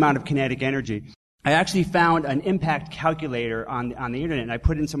amazing amount of kinetic energy. I actually found an impact calculator on the internet, and I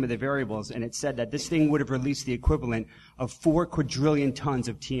put in some of the variables, and it said that this thing would have released the equivalent of 4 quadrillion tons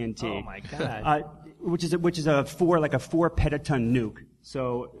of TNT. Oh my God! Which is a 4 petaton nuke.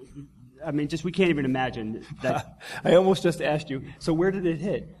 So, I mean, we can't even imagine that. I almost just asked you. So where did it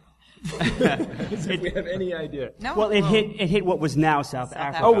hit? If we have any idea. No. Well, it hit what was now South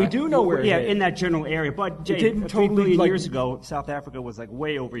Africa. Oh, we do know where it hit. Yeah, in that general area. But Jay, didn't 3 billion totally, years ago, South Africa was like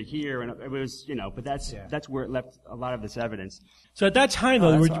way over here, and it was, but that's where it left a lot of this evidence. So at that time,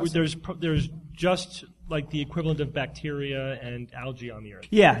 though, that's there's just like the equivalent of bacteria and algae on the Earth.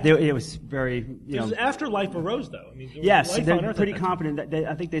 Yeah, it was very, After life arose, though. I mean, there was yes, life they're on Earth pretty at that time. confident that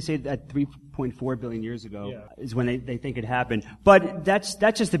I think they say that 3.4 billion years ago Yeah. is when they think it happened. But that's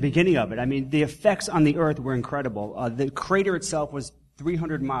just the beginning of it. I mean, the effects on the Earth were incredible. The crater itself was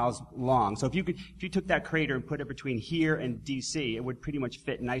 300 miles long. So if you took that crater and put it between here and DC, it would pretty much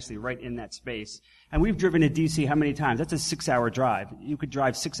fit nicely right in that space. And we've driven to DC how many times? That's a 6-hour drive. You could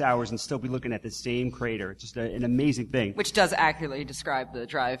drive 6 hours and still be looking at the same crater. Just an amazing thing. Which does accurately describe the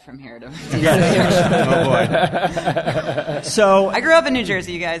drive from here to Oh boy. So I grew up in New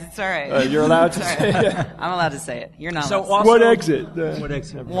Jersey, you guys. It's all right. You're allowed to It's all say right. it. I'm allowed to say it. You're not So allowed to also, What exit? What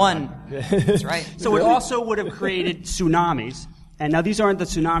exit? One. That's right. So it also would have created tsunamis. And now these aren't the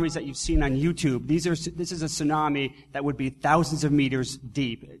tsunamis that you've seen on YouTube. This is a tsunami that would be thousands of meters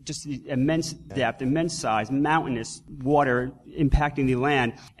deep, just the immense depth, immense size, mountainous water impacting the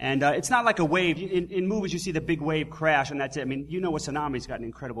land. And it's not like a wave. In movies, you see the big wave crash, and that's it. I mean, a tsunami's got an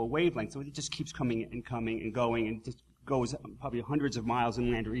incredible wavelength, so it just keeps coming and coming and going, and just goes probably hundreds of miles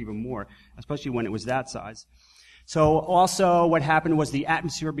inland or even more, especially when it was that size. So also what happened was the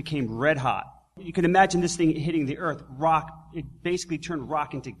atmosphere became red hot. You can imagine this thing hitting the Earth. It basically turned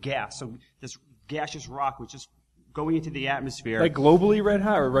rock into gas. So this gaseous rock was just going into the atmosphere. Like globally red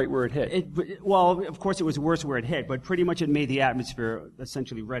hot or right where it hit? Well, of course it was worse where it hit, but pretty much it made the atmosphere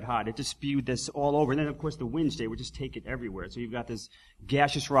essentially red hot. It just spewed this all over. And then, of course, the winds, they would just take it everywhere. So you've got this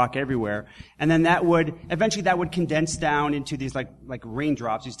gaseous rock everywhere. And then eventually that would condense down into these like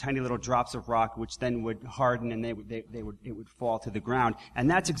raindrops, these tiny little drops of rock, which then would harden and it would fall to the ground.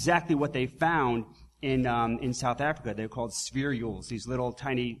 And that's exactly what they found in South Africa. They're called spherules, these little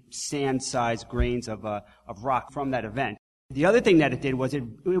tiny sand-sized grains of rock from that event. The other thing that it did was it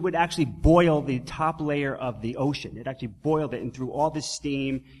would actually boil the top layer of the ocean. It actually boiled it and threw all this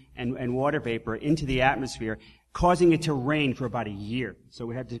steam and water vapor into the atmosphere, causing it to rain for about a year. So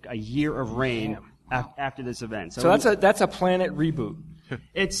we had a year of rain after this event. So that's a planet reboot.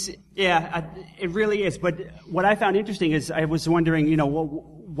 It really is. But what I found interesting is I was wondering,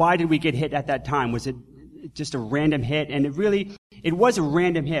 why did we get hit at that time? Was it just a random hit? And it was a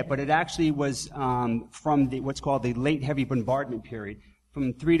random hit, but it actually was from what's called the late heavy bombardment period.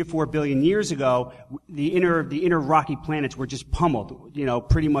 From 3 to 4 billion years ago, the inner rocky planets were just pummeled,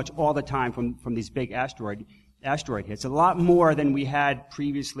 pretty much all the time from these big asteroid hits. A lot more than we had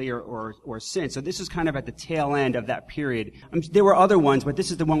previously or since. So this is kind of at the tail end of that period. There were other ones, but this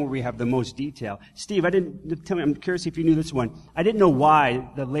is the one where we have the most detail. Steve, I'm curious if you knew this one. I didn't know why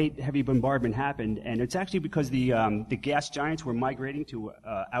the late heavy bombardment happened, and it's actually because the gas giants were migrating to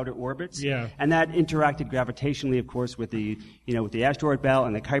outer orbits. Yeah. And that interacted gravitationally, of course, with the asteroid belt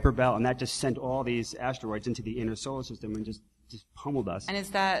and the Kuiper belt, and that just sent all these asteroids into the inner solar system and just pummeled us. And is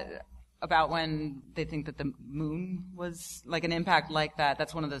that about when they think that the moon was like an impact like that?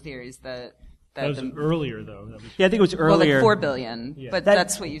 That's one of the theories that was earlier, though. I think it was earlier. Well, like 4 billion. Yeah. But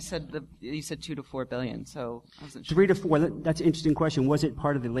that's what you said. You said 2 to 4 billion. So I wasn't sure. 3 to 4. That's an interesting question. Was it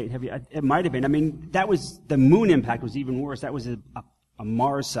part of the late heavy? It might have been. I mean, the moon impact was even worse. That was a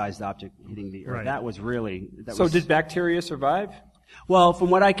Mars-sized object hitting the Earth. Right. That was really. Did bacteria survive? Well, from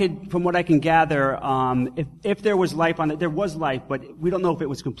what I can gather, if there was life on it, there was life, but we don't know if it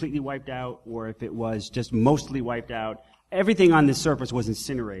was completely wiped out or if it was just mostly wiped out. Everything on the surface was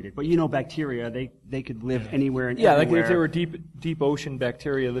incinerated, but bacteria, they could live anywhere and everywhere. Like if there were deep ocean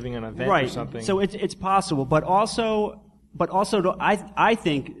bacteria living on a vent or something. Right. So it's possible, but also I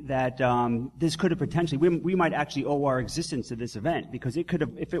think that this could have potentially we might actually owe our existence to this event, because it could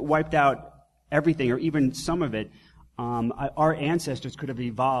have, if it wiped out everything or even some of it. Our ancestors could have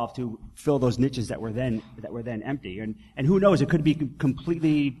evolved to fill those niches that were then empty, and who knows? It could be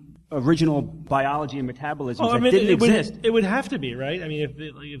completely original biology and metabolism didn't exist. It would have to be, right? I mean,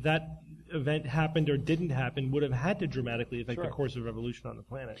 if that event happened or didn't happen, would have had to dramatically affect the course of evolution on the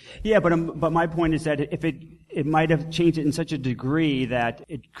planet. Right? Yeah, but my point is that if it might have changed it in such a degree that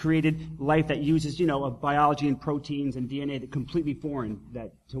it created life that uses a biology and proteins and DNA that completely foreign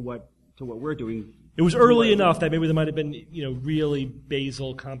to what we're doing. It was early enough that maybe there might have been, really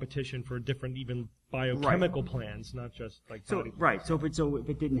basal competition for different even biochemical plans, not just like body. Right. So if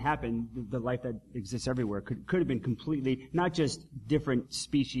it didn't happen, the life that exists everywhere could have been completely not just different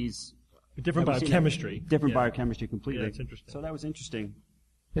species, different biochemistry. Different biochemistry completely. Yeah, that's interesting. So that was interesting.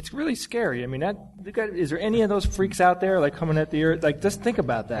 It's really scary. I mean, is there any of those freaks out there, like, coming at the Earth? Like, just think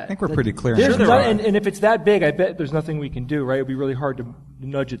about that. I think we're pretty clear. And if it's that big, I bet there's nothing we can do, right? It'd be really hard to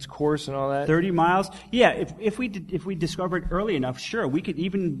nudge its course and all that. 30 miles? Yeah, if we discovered early enough, sure, we could,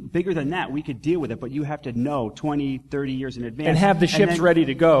 even bigger than that, we could deal with it, but you have to know 20, 30 years in advance. And have the ships ready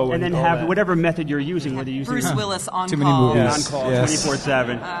to go. And then have whatever method you're using, whether you're using Bruce Willis on Too call. many movies. on call, Yes.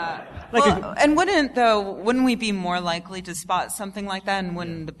 24/7. And wouldn't we be more likely to spot something like that? And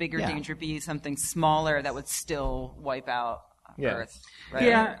wouldn't the bigger danger be something smaller that would still wipe out Earth? Right?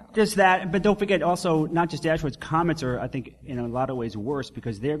 Yeah, just that. But don't forget also, not just asteroids, comets are, I think, in a lot of ways worse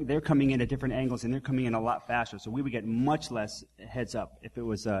because they're coming in at different angles and they're coming in a lot faster. So we would get much less heads up if it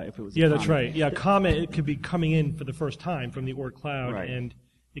was a Yeah, that's comet. right. Yeah, comet, it could be coming in for the first time from the Oort cloud, Right. and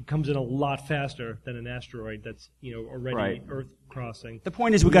it comes in a lot faster than an asteroid that's already Right. Earth crossing. The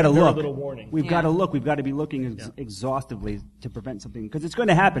point is, we've got to Very look. little warning. We've got to look. We've got to be looking exhaustively to prevent something because it's going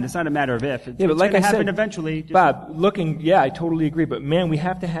to happen. It's not a matter of if. It's But like going to I happen said, eventually. Bob, I totally agree. But man, we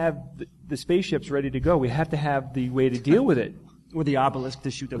have to have the spaceships ready to go. We have to have the way to deal with it. With the obelisk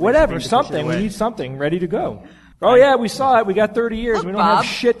to shoot the Whatever, laser beam to push it something. We away. need something ready to go. Oh yeah, we saw it. We got 30 years. Look, we don't Bob,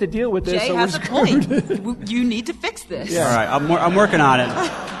 have shit to deal with this. Jay so has we're a screwed. point. You need to fix this. All right, I'm working on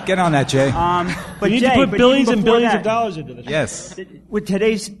it. Get on that, Jay. But You need Jay, to put but billions even and before billions that, of dollars into this. Yes. With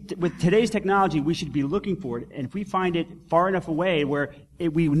today's technology, we should be looking for it, and if we find it far enough away where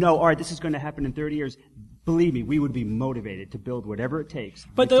we know, all right, this is going to happen in 30 years. Believe me, we would be motivated to build whatever it takes.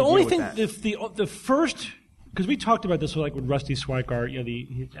 But to the deal only with thing, that. the first, because we talked about this with Rusty Schweikart,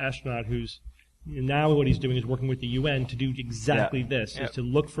 the astronaut who's now what he's doing is working with the UN to do exactly this, is to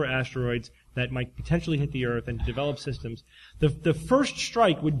look for asteroids that might potentially hit the Earth and to develop systems. The first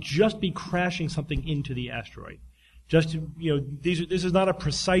strike would just be crashing something into the asteroid. Just this is not a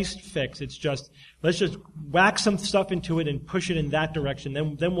precise fix. It's just let's just whack some stuff into it and push it in that direction.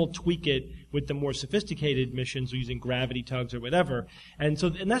 Then we'll tweak it with the more sophisticated missions using gravity tugs or whatever. And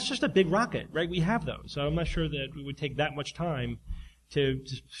that's just a big rocket, right? We have those. So I'm not sure that it would take that much time to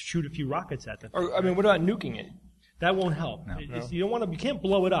just shoot a few rockets at them. Or, what about nuking it? That won't help. You can't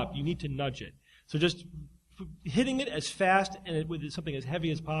blow it up. You need to nudge it. So just hitting it as fast and with something as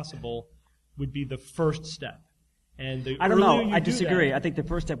heavy as possible would be the first step. And I don't know. I disagree. I think the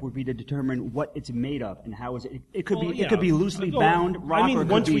first step would be to determine what it's made of and how is it. It could be loosely bound rock, or it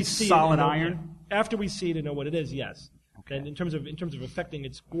could be solid iron. After we see it and know what it is, yes. Okay. And in terms of affecting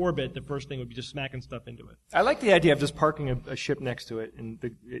its orbit, the first thing would be just smacking stuff into it. I like the idea of just parking a ship next to it, and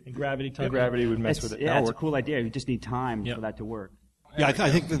gravity would mess with it. Yeah, it's a cool idea. You just need time for that to work. Yeah,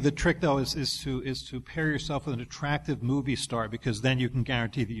 I think the trick though is to pair yourself with an attractive movie star because then you can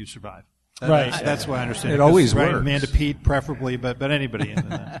guarantee that you survive. That's what I understand. It always works. Amanda Peet, preferably, but anybody in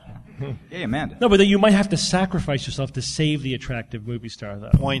that. Hey, Amanda. No, but then you might have to sacrifice yourself to save the attractive movie star, though.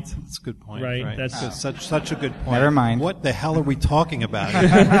 Point. That's a good point. Right. That's such a good point. Never mind. What the hell are we talking about?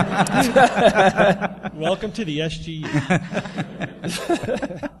 Welcome to the SGU.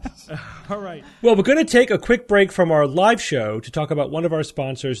 All right. Well, we're going to take a quick break from our live show to talk about one of our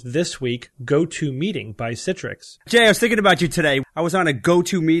sponsors this week, GoToMeeting by Citrix. Jay, I was thinking about you today. I was on a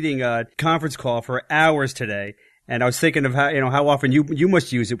GoToMeeting conference call for hours today. And I was thinking of how often you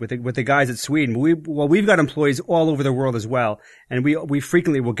must use it with the guys at Sweden. We've got employees all over the world as well, and we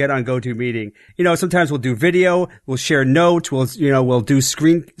frequently will get on GoToMeeting. Sometimes we'll do video, we'll share notes, we'll do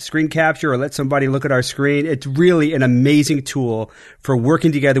screen capture or let somebody look at our screen. It's really an amazing tool for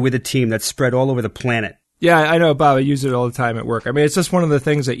working together with a team that's spread all over the planet. Yeah, I know, Bob. I use it all the time at work. I mean, it's just one of the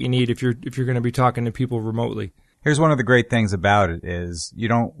things that you need if you're going to be talking to people remotely. Here's one of the great things about it is you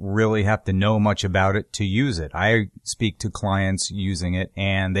don't really have to know much about it to use it. I speak to clients using it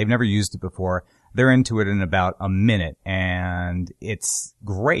and they've never used it before. They're into it in about a minute and it's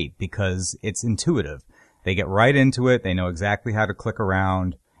great because it's intuitive. They get right into it. They know exactly how to click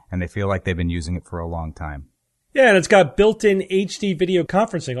around and they feel like they've been using it for a long time. Yeah, and it's got built-in HD video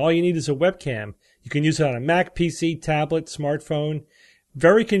conferencing. All you need is a webcam. You can use it on a Mac, PC, tablet, smartphone.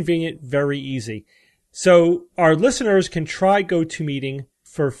 Very convenient, very easy. So our listeners can try GoToMeeting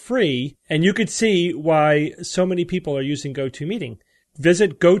for free, and you could see why so many people are using GoToMeeting.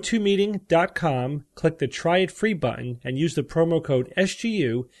 Visit GoToMeeting.com, click the Try It Free button, and use the promo code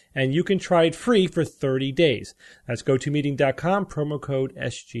SGU, and you can try it free for 30 days. That's GoToMeeting.com, promo code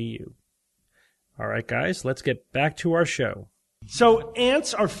SGU. All right, guys, let's get back to our show. So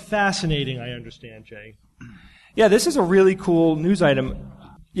ants are fascinating, I understand, Jay. Yeah, this is a really cool news item.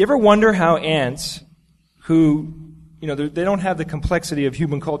 You ever wonder how ants, who, they don't have the complexity of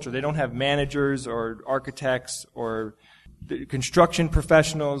human culture. They don't have managers or architects or construction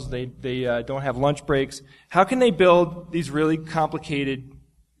professionals. They don't have lunch breaks. How can they build these really complicated,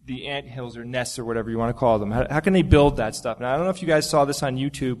 the ant hills or nests or whatever you want to call them? How can they build that stuff? Now, I don't know if you guys saw this on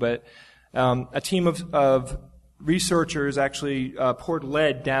YouTube, but a team of researchers actually poured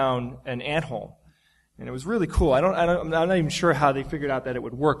lead down an anthole. And it was really cool. I'm not even sure how they figured out that it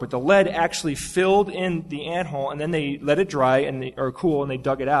would work, but the lead actually filled in the anthole, and then they let it dry or cool, and they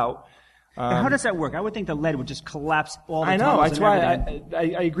dug it out. How does that work? I would think the lead would just collapse all the time. I know. That's why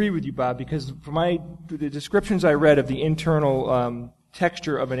I agree with you, Bob, because from the descriptions I read of the internal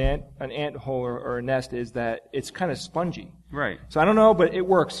texture of an ant hole or a nest is that it's kind of spongy. Right. So I don't know, but it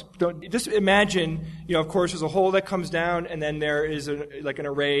works. Just imagine, of course, there's a hole that comes down, and then there is an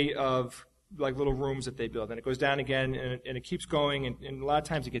array of little rooms that they build, and it goes down again, and it keeps going, and a lot of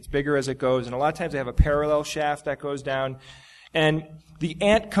times it gets bigger as it goes, and a lot of times they have a parallel shaft that goes down. And the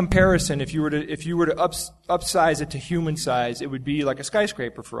ant comparison, if you were to upsize it to human size, it would be like a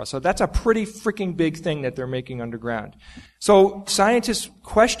skyscraper for us. So that's a pretty freaking big thing that they're making underground. So scientists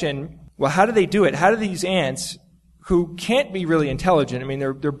question, well, how do they do it? How do these ants, who can't be really intelligent,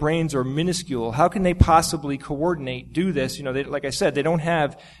 their brains are minuscule, how can they possibly coordinate, do this? Like I said, they don't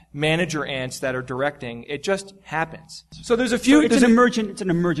have manager ants that are directing. It just happens. So there's a few... It's an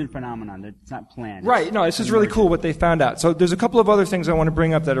emergent phenomenon. It's not planned. Right. No, this is really cool what they found out. So there's a couple of other things I want to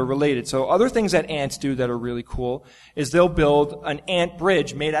bring up that are related. So other things that ants do that are really cool is they'll build an ant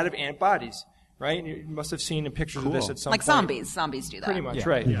bridge made out of ant bodies. Right? You must have seen pictures of this at some point. Like zombies. Zombies do that. Pretty much,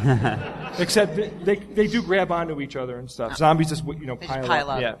 right. Yeah. Except they do grab onto each other and stuff. Zombies just, pile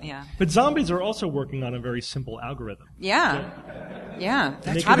up. Yeah. But zombies are also working on a very simple algorithm. Yeah.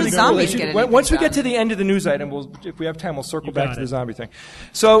 How do zombies get anything Once we done? get to the end of the news item, if we have time, we'll circle back to the zombie thing.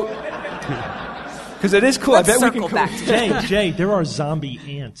 So... Because it is cool. Let's I bet circle we can. Back to Jay, there are zombie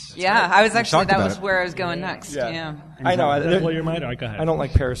ants. Yeah, I was actually, that was it. where I was going next. Yeah. I know. Does that blow your mind? All right, go ahead. I don't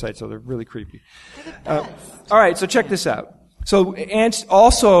like parasites, so they're really creepy. All right, so check this out. So ants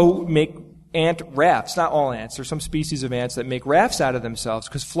also make ant rafts. Not all ants. There's some species of ants that make rafts out of themselves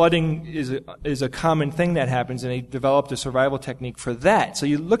because flooding is a common thing that happens, and they developed a survival technique for that. So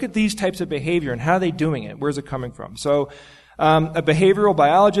you look at these types of behavior and how are they doing it? Where's it coming from? So a behavioral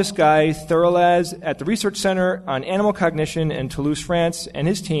biologist, Guy Thurlaz, at the Research Center on Animal Cognition in Toulouse, France, and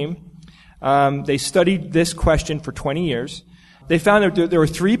his team, they studied this question for 20 years. They found that there were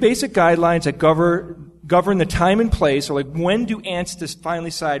 3 basic guidelines that govern the time and place, or when do ants just finally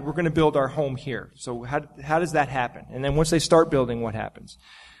decide we're going to build our home here? So how does that happen? And then once they start building, what happens?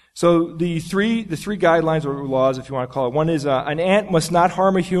 So the three guidelines or laws, if you want to call it, one is an ant must not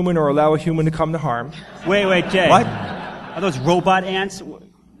harm a human or allow a human to come to harm. Wait, Jay. What? Are those robot ants?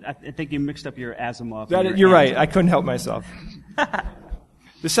 I think you mixed up your Asimov. You're right. I couldn't help myself.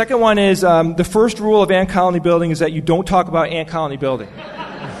 The second one is the first rule of ant colony building is that you don't talk about ant colony building.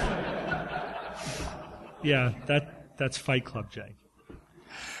 Yeah, that's Fight Club, Jay.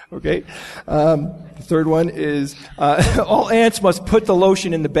 Okay. The third one is all ants must put the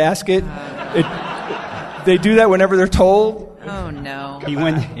lotion in the basket. They do that whenever they're told. Oh, no. He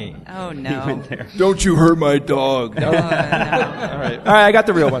went. Oh, no. He went there. Don't you hurt my dog. Oh, no. All right, I got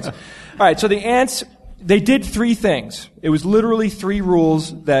the real ones. All right, so the ants, they did 3 things. It was literally 3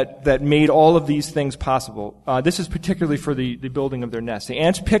 rules that made all of these things possible. This is particularly for the building of their nest. The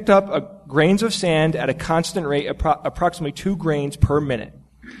ants picked up grains of sand at a constant rate, approximately 2 grains per minute.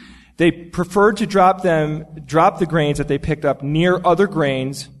 They preferred to drop the grains that they picked up near other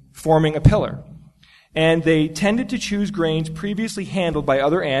grains, forming a pillar. And they tended to choose grains previously handled by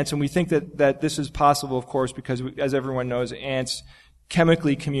other ants, and we think that this is possible, of course, because, as everyone knows, ants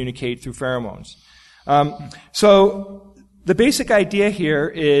chemically communicate through pheromones. So the basic idea here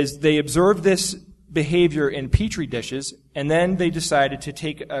is they observed this behavior in petri dishes, and then they decided to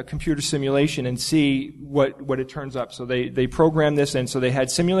take a computer simulation and see what it turns up. So they programmed this in. So they had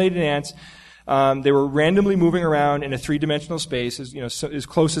simulated ants. They were randomly moving around in a 3-dimensional space, as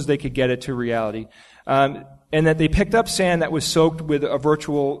close as they could get it to reality. And that they picked up sand that was soaked with a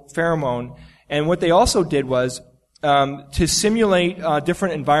virtual pheromone. And what they also did was, to simulate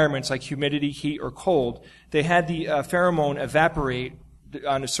different environments like humidity, heat, or cold, they had the pheromone evaporate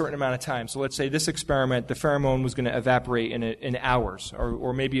on a certain amount of time. So let's say this experiment, the pheromone was going to evaporate in hours,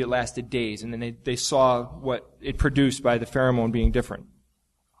 or maybe it lasted days, and then they saw what it produced by the pheromone being different.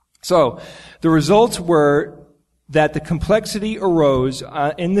 So the results were that the complexity arose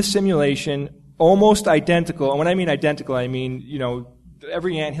in the simulation almost identical. And when I mean identical, I mean,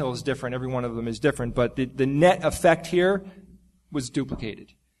 every anthill is different. Every one of them is different. But the net effect here was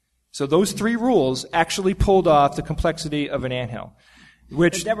duplicated. So those 3 rules actually pulled off the complexity of an anthill.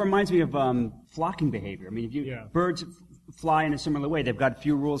 That reminds me of flocking behavior. I mean, birds fly in a similar way. They've got a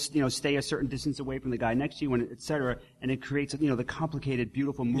few rules, stay a certain distance away from the guy next to you, et cetera, and it creates, the complicated,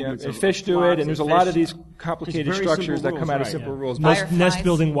 beautiful movements. Yeah, fish do it, and there's a lot of these complicated structures that come out of simple rules.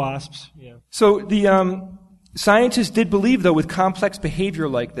 Nest-building wasps. Yeah. So the scientists did believe, though, with complex behavior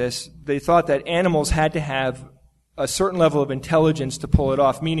like this, they thought that animals had to have a certain level of intelligence to pull it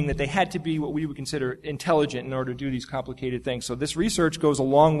off, meaning that they had to be what we would consider intelligent in order to do these complicated things. So this research goes a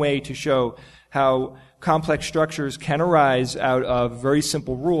long way to show how complex structures can arise out of very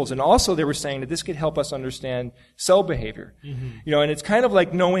simple rules. And also they were saying that this could help us understand cell behavior. Mm-hmm. And it's kind of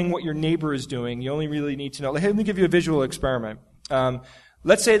like knowing what your neighbor is doing. You only really need to know. Let me give you a visual experiment.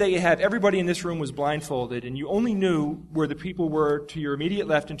 Let's say that you have everybody in this room was blindfolded and you only knew where the people were to your immediate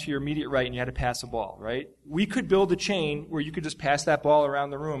left and to your immediate right, and you had to pass a ball, right? We could build a chain where you could just pass that ball around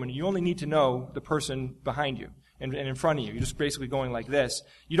the room, and you only need to know the person behind you and in front of you. You're just basically going like this.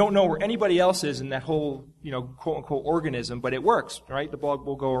 You don't know where anybody else is in that whole, quote-unquote organism, but it works, right? The ball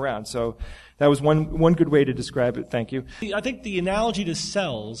will go around. So that was one good way to describe it. Thank you. I think the analogy to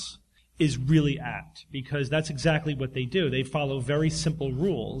cells is really apt, because that's exactly what they do. They follow very simple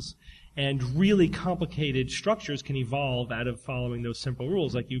rules, and really complicated structures can evolve out of following those simple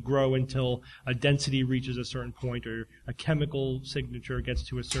rules. Like you grow until a density reaches a certain point, or a chemical signature gets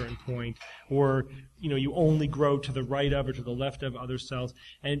to a certain point, or you only grow to the right of or to the left of other cells,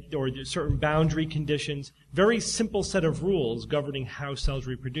 or certain boundary conditions. Very simple set of rules governing how cells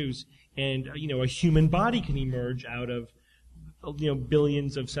reproduce, and a human body can emerge out of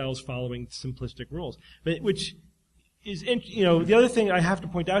billions of cells following simplistic rules. But which is, the other thing I have to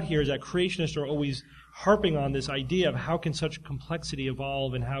point out here is that creationists are always harping on this idea of how can such complexity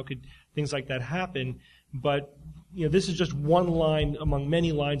evolve and how could things like that happen. But this is just one line among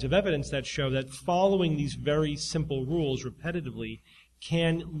many lines of evidence that show that following these very simple rules repetitively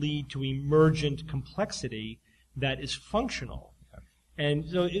can lead to emergent complexity that is functional. And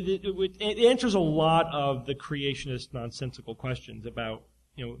so it answers a lot of the creationist nonsensical questions about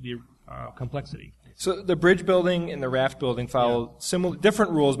the complexity. So the bridge building and the raft building follow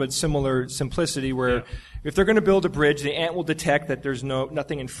different rules, but similar simplicity. Where if they're going to build a bridge, the ant will detect that there's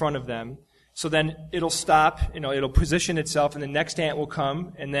nothing in front of them. So then it'll stop, it'll position itself, and the next ant will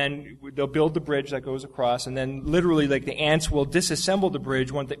come, and then they'll build the bridge that goes across, and then literally, like, the ants will disassemble the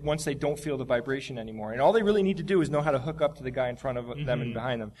bridge once they don't feel the vibration anymore. And all they really need to do is know how to hook up to the guy in front of them and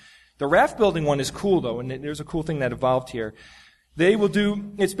behind them. The raft building one is cool, though, and there's a cool thing that evolved here. They will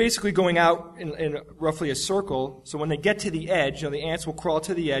it's basically going out in roughly a circle, so when they get to the edge, the ants will crawl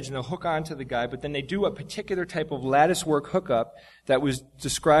to the edge and they'll hook onto the guy, but then they do a particular type of lattice work hookup that was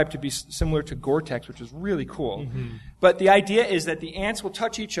described to be similar to Gore-Tex, which is really cool. Mm-hmm. But the idea is that the ants will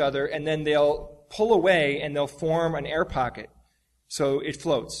touch each other and then they'll pull away and they'll form an air pocket, so it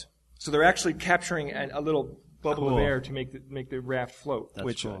floats. So they're actually capturing a little bubble of air to make the raft float,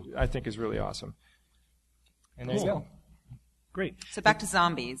 which I think is really awesome. And there you go. Great. So back to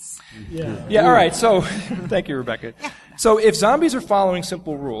zombies. Yeah, all right. So, thank you, Rebecca. Yeah. So if zombies are following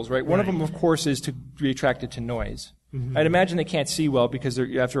simple rules, right, one of them, of course, is to be attracted to noise. Mm-hmm. I'd imagine they can't see well because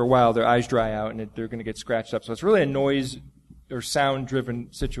after a while their eyes dry out and they're going to get scratched up. So it's really a noise or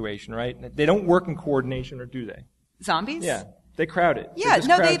sound-driven situation, right? They don't work in coordination, or do they? Zombies? Yeah. They crowd it. Yeah,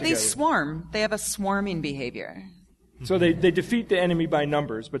 they swarm. They have a swarming behavior. So they defeat the enemy by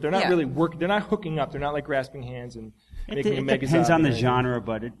numbers, but they're not really working. They're not hooking up. They're not like grasping hands and making a mega zombie. It depends on the genre,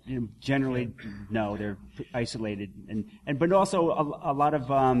 but generally, no, they're isolated. But also, a lot of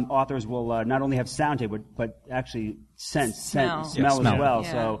authors will not only have sound tape, but actually smell as well.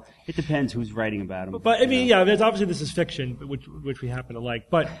 Yeah. So it depends who's writing about them. But I mean, obviously this is fiction, which we happen to like.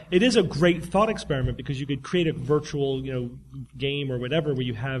 But it is a great thought experiment because you could create a virtual, game or whatever where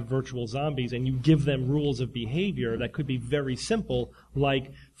you have virtual zombies and you give them rules of behavior that could be very simple,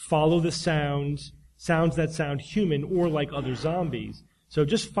 like follow the sounds that sound human or like other zombies. So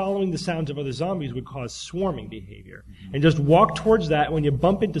just following the sounds of other zombies would cause swarming behavior. Mm-hmm. And just walk towards that. When you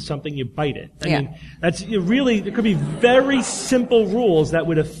bump into something, you bite it. I mean, that's there could be very simple rules that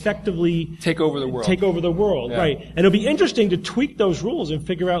would effectively take over the world. Right. And it'll be interesting to tweak those rules and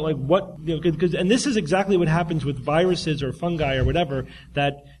figure out like what, and this is exactly what happens with viruses or fungi or whatever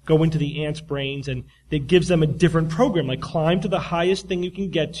that go into the ants' brains, and it gives them a different program, like climb to the highest thing you can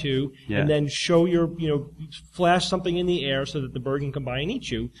get to, and then show flash something in the air so that the bird can come by and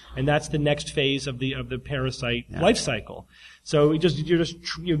eat you, and that's the next phase of the parasite life cycle. So you're just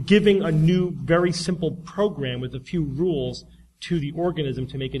giving a new, very simple program with a few rules to the organism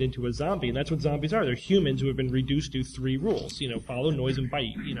to make it into a zombie, and that's what zombies are. They're humans who have been reduced to 3 rules: follow, noise, and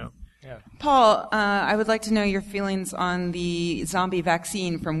bite. Yeah. Paul, I would like to know your feelings on the zombie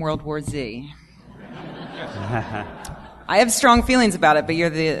vaccine from World War Z. I have strong feelings about it, but you're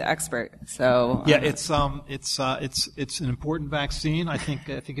the expert, so. Yeah, it's an important vaccine. I think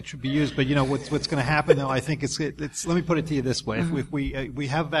it should be used. But what's going to happen though? I think it's. Let me put it to you this way: if we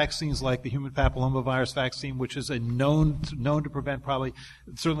have vaccines like the human papillomavirus vaccine, which is a known to prevent probably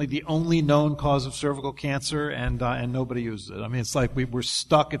certainly the only known cause of cervical cancer, and nobody uses it. I mean, it's like we're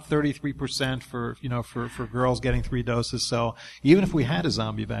stuck at 33% for girls getting 3 doses. So even if we had a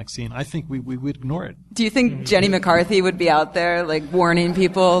zombie vaccine, I think we would ignore it. Do you think Jenny McCarthy would be out there warning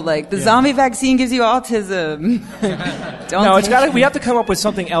people the zombie vaccine gives you autism? We have to come up with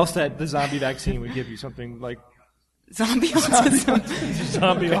something else that the zombie vaccine would give you, something like zombie autism.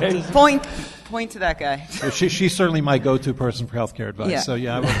 Zombie autism. Point to that guy. Well, she's certainly my go-to person for healthcare advice. Yeah. So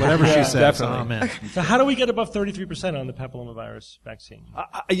whatever she says, definitely. I'm in. So how do we get above 33% on the papillomavirus vaccine?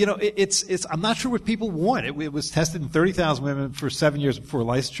 It's. I'm not sure what people want. It was tested in 30,000 women for 7 years before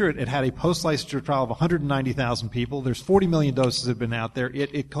licensure. It had a post-licensure trial of 190,000 people. There's 40 million doses that have been out there.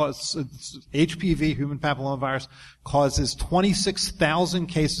 It causes HPV, human papillomavirus, causes 26,000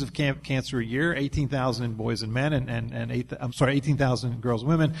 cases of cancer a year, 18,000 in boys and men, 18,000 in girls and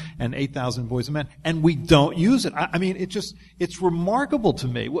women, and 8,000 in boys and men, and we don't use it. I mean, it's remarkable to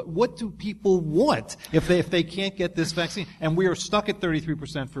me. What do people want if they can't get this vaccine? And we are stuck at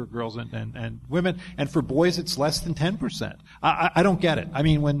 33% for girls and women, and for boys it's less than 10%. I don't get it. I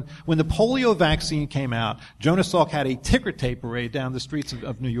mean, when the polio vaccine came out, Jonas Salk had a ticker tape parade down the streets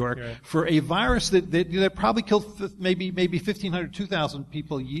of New York for a virus that probably killed maybe 1,500, 2,000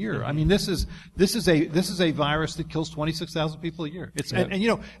 people a year. I mean, this is a virus that kills 26,000 people a year.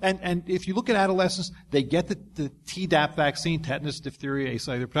 And if you look at adolescents, they get the Tdap vaccine, tetanus, diphtheria,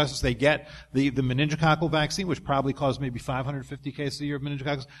 acellular pertussis. They get the meningococcal vaccine, which probably caused maybe 550 cases a year of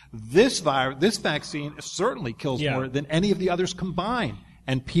meningococcus. This vaccine certainly kills more than any of the others combined.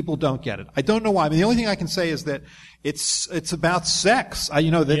 And people don't get it. I don't know why. I mean, the only thing I can say is that it's about sex.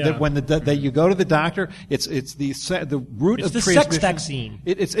 That when you go to the doctor, it's the route of transmission. It's the sex vaccine.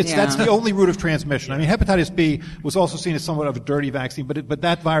 That's the only route of transmission. I mean, hepatitis B was also seen as somewhat of a dirty vaccine, but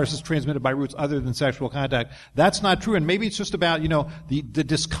that virus is transmitted by routes other than sexual contact. That's not true. And maybe it's just about the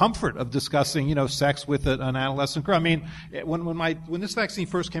discomfort of discussing sex with an adolescent girl. I mean, when this vaccine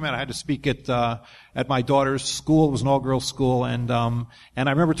first came out, I had to speak at my daughter's school. It was an all-girls school, and I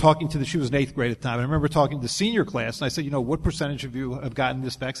remember talking to she was in 8th grade at the time. And I remember talking to the senior class, and I said, what percentage of you have gotten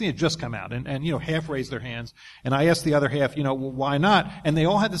this vaccine? It had just come out, and half raised their hands. And I asked the other half, well, why not? And they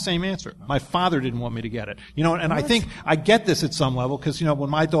all had the same answer. My father didn't want me to get it. And I think I get this at some level because when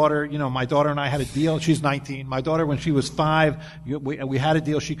my daughter and I had a deal. She's 19. My daughter, when she was 5, we had a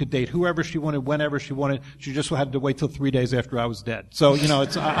deal. She could date whoever she wanted, whenever she wanted. She just had to wait till 3 days after I was dead. So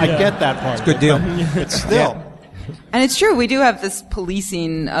I get that part. It's a good deal. It's still. And it's true, we do have this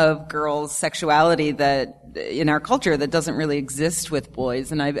policing of girls' sexuality that in our culture that doesn't really exist with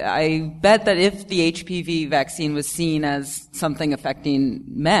boys. And I bet that if the HPV vaccine was seen as something affecting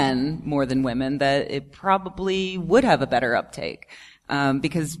men more than women, that it probably would have a better uptake.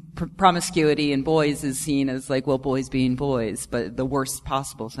 Because promiscuity in boys is seen as boys being boys, but the worst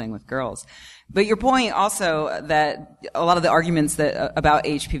possible thing with girls. But your point also that a lot of the arguments that about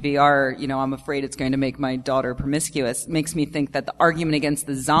HPV are, I'm afraid it's going to make my daughter promiscuous, makes me think that the argument against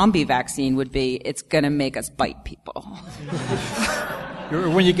the zombie vaccine would be it's going to make us bite people.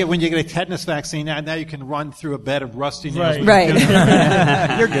 When you get a tetanus vaccine, now you can run through a bed of rusty nails. Right.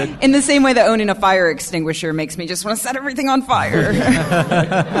 You're good. In the same way that owning a fire extinguisher makes me just want to set everything on fire.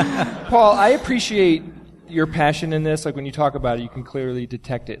 Paul, I appreciate your passion in this. When you talk about it, you can clearly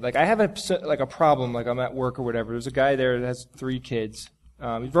detect it. I have a problem. I'm at work or whatever. There's a guy there that has 3 kids. He's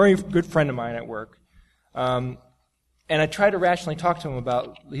a very good friend of mine at work. And I try to rationally talk to him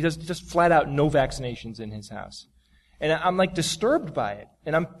about he does just flat out no vaccinations in his house. And I'm disturbed by it.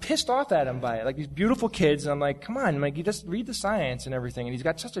 And I'm pissed off at him by it. These beautiful kids, and I'm come on, you just read the science and everything. And he's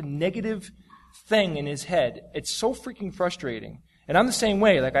got such a negative thing in his head. It's so freaking frustrating. And I'm the same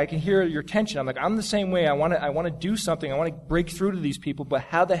way. I can hear your tension. I'm the same way. I want to do something. I want to break through to these people, but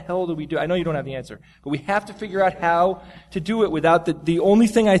how the hell do we do it? I know you don't have the answer, but we have to figure out how to do it without the only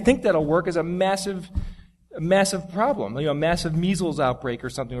thing I think that'll work is a massive a massive problem, a massive measles outbreak or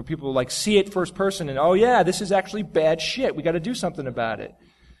something, where people like see it first person and, oh yeah, this is actually bad shit. We got to do something about it.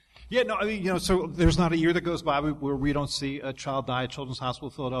 Yeah, no, I mean, so there's not a year that goes by where we don't see a child die at Children's Hospital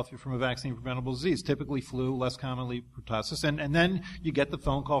of Philadelphia from a vaccine-preventable disease, typically flu, less commonly pertussis, and then you get the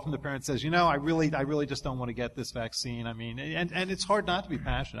phone call from the parent that says, I really just don't want to get this vaccine. I mean, and it's hard not to be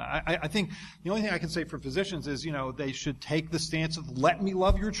passionate. I think the only thing I can say for physicians is, they should take the stance of let me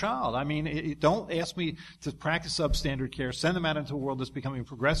love your child. I mean, don't ask me to practice substandard care, send them out into a world that's becoming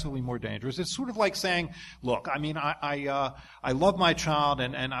progressively more dangerous. It's sort of like saying, look, I mean, I love my child,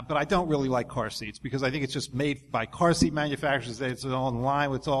 but I don't really like car seats because I think it's just made by car seat manufacturers. It's all in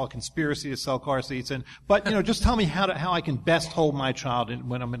line. It's all a conspiracy to sell car seats. But just tell me how I can best hold my child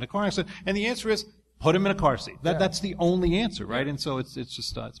when I'm in a car accident. And the answer is put him in a car seat. That's the only answer, right? And so it's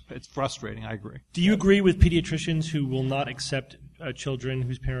just it's frustrating. I agree. Do you agree with pediatricians who will not accept children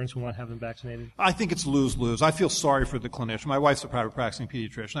whose parents will not have them vaccinated? I think it's lose-lose. I feel sorry for the clinician. My wife's a private practicing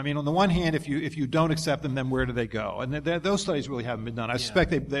pediatrician. I mean, on the one hand, if you don't accept them, then where do they go? And those studies really haven't been done. I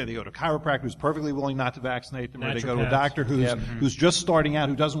suspect they go to a chiropractor who's perfectly willing not to vaccinate them, or they go to a doctor who's just starting out,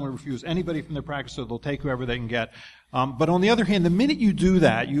 who doesn't want to refuse anybody from their practice, so they'll take whoever they can get. But on the other hand, the minute you do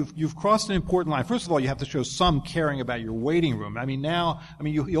that, you've crossed an important line. First of all, you have to show some caring about your waiting room. I mean,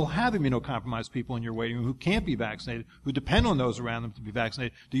 you'll have immunocompromised people in your waiting room who can't be vaccinated, who depend on those around them to be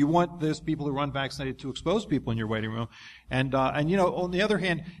vaccinated. Do you want those people who are unvaccinated to expose people in your waiting room? And on the other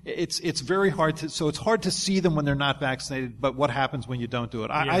hand, it's very hard it's hard to see them when they're not vaccinated, but what happens when you don't do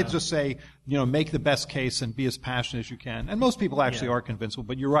it? I just say, make the best case and be as passionate as you can. And most people actually are convincible,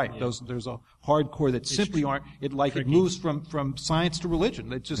 but you're right. Yeah. There's a hardcore that simply aren't. It moves from science to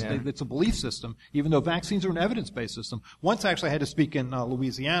religion. It's a belief system, even though vaccines are an evidence-based system. Once actually I had to speak in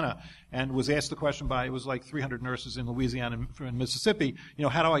Louisiana and was asked the question by, it was like 300 nurses in Louisiana and Mississippi,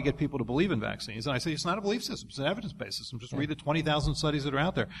 how do I get people to believe in vaccines? And I say, it's not a belief system. It's an evidence-based system. Just read the 20,000 studies that are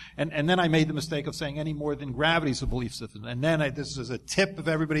out there. And then I made the mistake of saying any more than gravity is a belief system. And then this is a tip of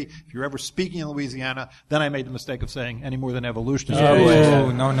everybody, if you're ever speaking in Louisiana, then I made the mistake of saying any more than evolution is a belief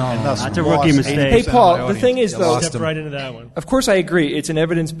system. No. That's a rookie mistake. Hey, Paul, the thing is, though, step right into that one. Of course I agree. It's an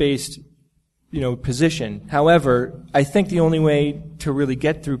evidence-based, position. However, I think the only way to really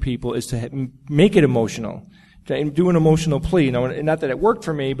get through people is to make it emotional. To do an emotional plea. Not that it worked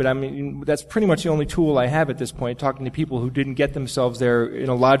for me, but I mean, that's pretty much the only tool I have at this point, talking to people who didn't get themselves there in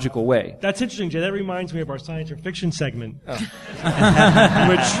a logical way. That's interesting, Jay. That reminds me of our science or fiction segment, which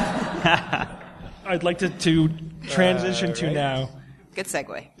I'd like to transition to now. Good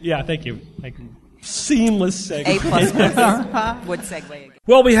segue. Yeah, thank you. Seamless segue. A++ would segue.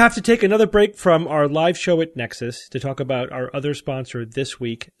 Well, we have to take another break from our live show at NECSS to talk about our other sponsor this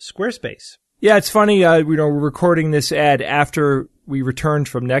week, Squarespace. Yeah, it's funny, we're recording this ad after we returned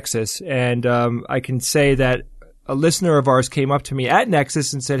from NECSS, and I can say that a listener of ours came up to me at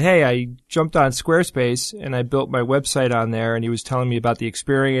NECSS and said, hey, I jumped on Squarespace and I built my website on there, and he was telling me about the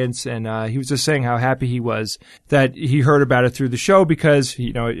experience, and he was just saying how happy he was that he heard about it through the show because,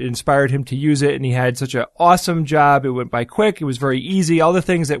 it inspired him to use it, and he had such an awesome job. It went by quick. It was very easy. All the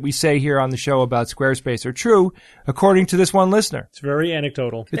things that we say here on the show about Squarespace are true, according to this one listener. It's very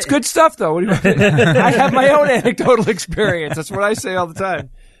anecdotal. It's good stuff, though. What do you I have my own anecdotal experience. That's what I say all the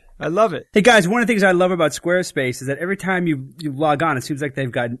time. I love it. Hey guys, one of the things I love about Squarespace is that every time you log on, it seems like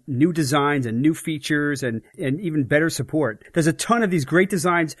they've got new designs and new features and even better support. There's a ton of these great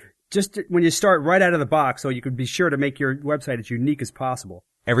designs just when you start right out of the box, so you can be sure to make your website as unique as possible.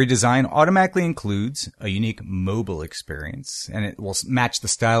 Every design automatically includes a unique mobile experience, and it will match the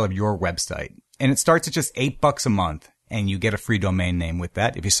style of your website. And it starts at just $8 a month, and you get a free domain name with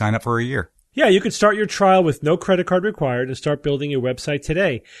that if you sign up for a year. Yeah, you can start your trial with no credit card required and start building your website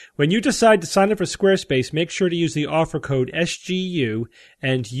today. When you decide to sign up for Squarespace, make sure to use the offer code SGU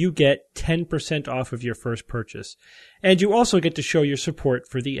and you get 10% off of your first purchase. And you also get to show your support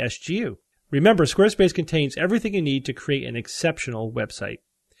for the SGU. Remember, Squarespace contains everything you need to create an exceptional website.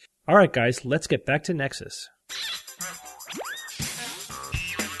 All right, guys, let's get back to NECSS.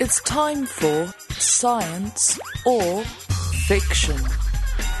 It's time for Science or Fiction.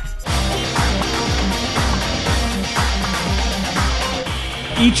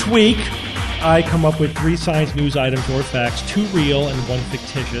 Each week, I come up with 3 science news items or facts, 2 real and 1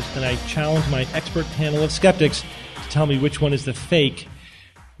 fictitious, and I challenge my expert panel of skeptics to tell me which one is the fake.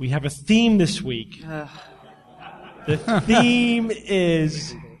 We have a theme this week. The theme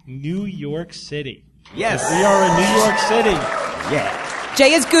is New York City. Yes. We are in New York City. Yeah.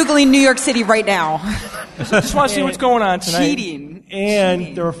 Jay is Googling New York City right now. Just want to see what's going on tonight. Cheating.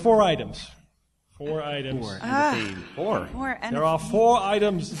 And there are 4 items. 4 items. Four. There are 4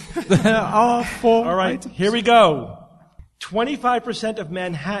 items. All 4. All right, here we go. 25% of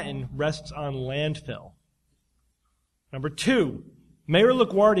Manhattan rests on landfill. Number 2, Mayor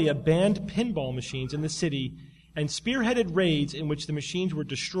LaGuardia banned pinball machines in the city and spearheaded raids in which the machines were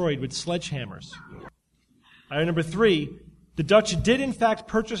destroyed with sledgehammers. Item number 3, the Dutch did in fact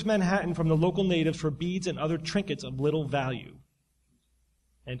purchase Manhattan from the local natives for beads and other trinkets of little value.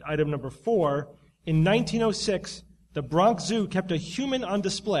 And item number 4, in 1906, the Bronx Zoo kept a human on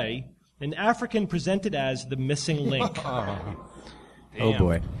display, an African presented as the missing link. Oh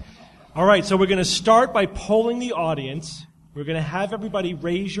boy. All right, so we're going to start by polling the audience. We're going to have everybody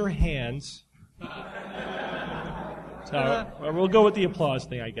raise your hands. So we'll go with the applause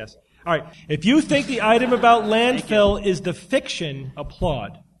thing, I guess. All right, if you think the item about landfill is the fiction,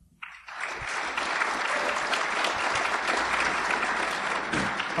 applaud.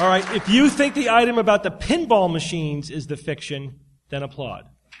 All right, if you think the item about the pinball machines is the fiction, then applaud.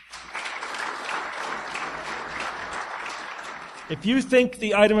 If you think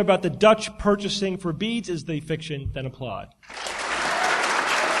the item about the Dutch purchasing for beads is the fiction, then applaud.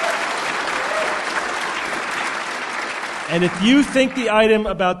 And if you think the item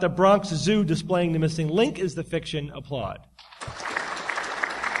about the Bronx Zoo displaying the missing link is the fiction, applaud.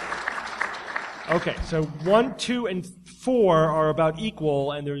 Okay, so 1, 2, and 4 are about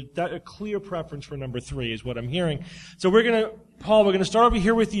equal, and there's a clear preference for number 3 is what I'm hearing. So Paul, we're going to start over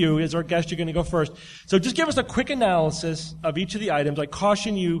here with you. As our guest, you're going to go first. So just give us a quick analysis of each of the items. I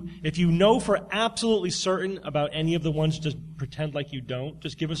caution you, if you know for absolutely certain about any of the ones, just pretend like you don't.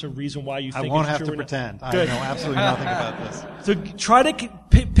 Just give us a reason why you think it's true. I won't have to pretend. I know absolutely nothing about this. So try to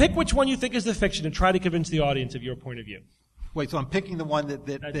pick which one you think is the fiction and try to convince the audience of your point of view. Wait, so I'm picking the one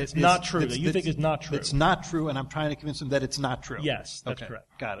that is not true, that you think is not true. It's not true, and I'm trying to convince them that it's not true. Yes, that's correct.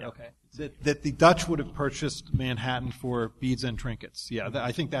 Got it. Yeah. Okay. That the Dutch would have purchased Manhattan for beads and trinkets. Yeah,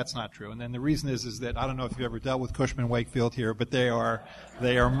 I think that's not true. And then the reason is that I don't know if you've ever dealt with Cushman Wakefield here, but they are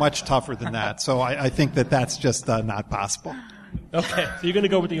much tougher than that. So I think that's just not possible. Okay, so you're going to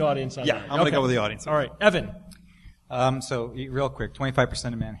go with the audience on that. Yeah, I'm going to go with the audience. All right, Evan. So real quick,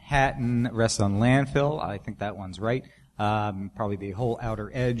 25% of Manhattan rests on landfill. I think that one's right. Probably the whole outer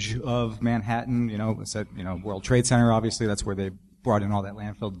edge of Manhattan, World Trade Center, obviously, that's where they brought in all that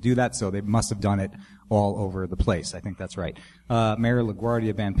landfill to do that, so they must have done it all over the place. I think that's right. Mayor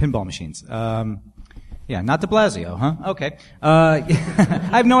LaGuardia banned pinball machines. Yeah, not de Blasio, huh? Okay. I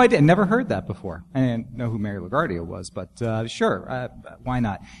have no idea. Never heard that before. I didn't know who Mayor LaGuardia was, but sure, why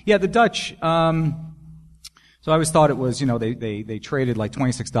not? Yeah, the Dutch. So I always thought it was, they traded like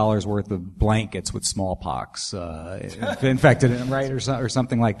 $26 worth of blankets with smallpox, infected in them, right, or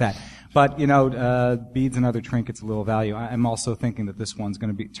something like that. But, beads and other trinkets of little value. I'm also thinking that this one's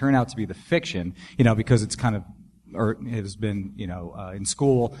going to turn out to be the fiction, because it's kind of, or it has been, in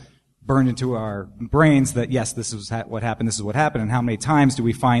school, burned into our brains that, yes, this is what happened, and how many times do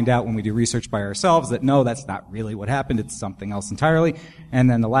we find out when we do research by ourselves that, no, that's not really what happened, it's something else entirely. And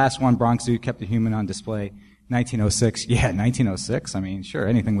then the last one, Bronx Zoo kept a human on display. 1906. Yeah, 1906. I mean, sure,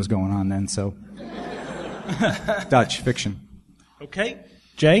 anything was going on then, so. Dutch, fiction. Okay.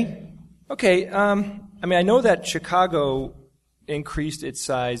 Jay? Okay, I know that Chicago increased its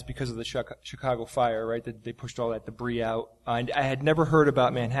size because of the Chicago fire, right? That they pushed all that debris out. I had never heard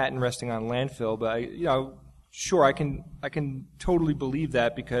about Manhattan resting on landfill, but sure, I can totally believe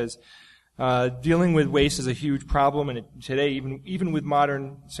that because dealing with waste is a huge problem, and today, even with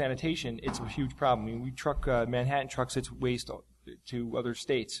modern sanitation, it's a huge problem. I mean, Manhattan trucks its waste to other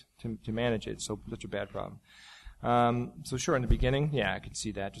states to manage it, so such a bad problem. So sure, in the beginning, yeah, I could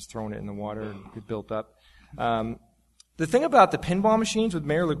see that, just throwing it in the water and get built up. The thing about the pinball machines with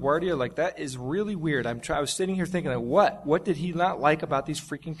Mayor LaGuardia, like, that is really weird. I was sitting here thinking, like, what did he not like about these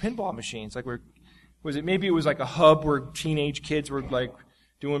freaking pinball machines? Like, maybe it was like a hub where teenage kids were, like,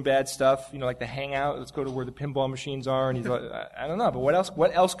 doing bad stuff, like the hangout. Let's go to where the pinball machines are. And he's like, I don't know, but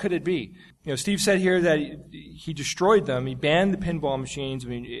what else could it be? Steve said here that he destroyed them. He banned the pinball machines. I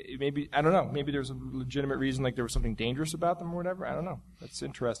mean, maybe, I don't know. Maybe there's a legitimate reason, like there was something dangerous about them or whatever. I don't know. That's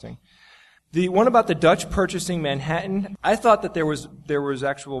interesting. The one about the Dutch purchasing Manhattan, I thought that there was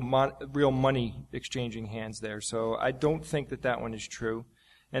actual real money exchanging hands there. So I don't think that one is true.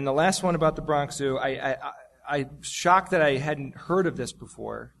 And the last one about the Bronx Zoo, I'm shocked that I hadn't heard of this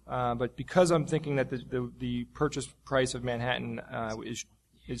before, but because I'm thinking that the purchase price of Manhattan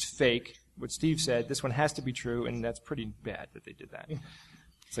is fake, what Steve said, this one has to be true, and that's pretty bad that they did that.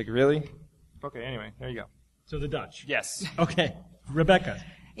 It's like, really? Okay, anyway, there you go. So the Dutch. Yes. Okay. Rebecca.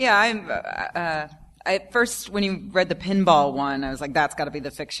 Yeah, At first, when you read the pinball one, I was like, that's got to be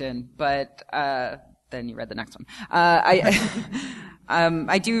the fiction. But then you read the next one.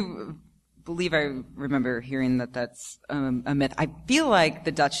 I do believe I remember hearing that that's a myth. I feel like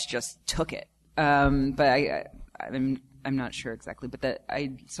the Dutch just took it, but I'm not sure exactly. But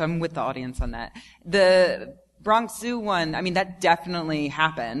so I'm with the audience on that. The Bronx Zoo one, I mean, that definitely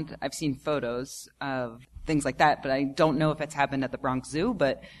happened. I've seen photos of things like that, but I don't know if it's happened at the Bronx Zoo.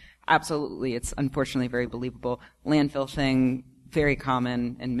 But absolutely, it's unfortunately very believable. Landfill thing, very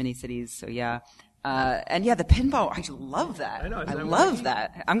common in many cities. So yeah. And yeah, the pinball, I love that. I love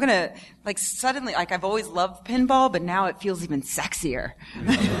that. I'm gonna, suddenly, I've always loved pinball, but now it feels even sexier.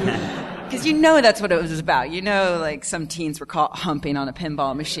 Cause that's what it was about. Some teens were caught humping on a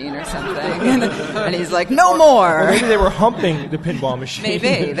pinball machine or something. And he's like, no more! Well, maybe they were humping the pinball machine.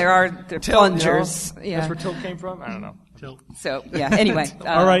 Maybe. They're plungers. Yeah. That's where tilt came from? I don't know. Tilt. So, yeah, anyway.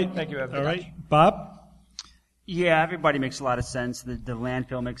 All right. Thank you, Evan. All right. Bob? Yeah, everybody makes a lot of sense. The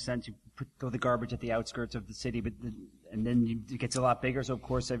landfill makes sense. You throw the garbage at the outskirts of the city, and then it gets a lot bigger. So of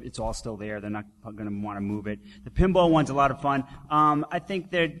course it's all still there. They're not going to want to move it. The pinball one's a lot of fun. I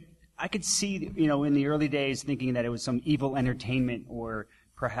think that I could see, in the early days, thinking that it was some evil entertainment, or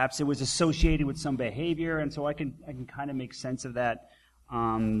perhaps it was associated with some behavior, and so I can kind of make sense of that.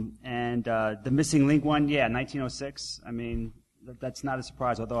 And the missing link one, 1906. I mean, that's not a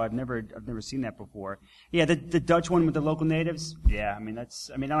surprise, although I've never seen that before. Yeah, the Dutch one with the local natives. Yeah,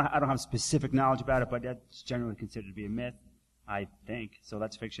 I don't have specific knowledge about it, but that's generally considered to be a myth, I think. So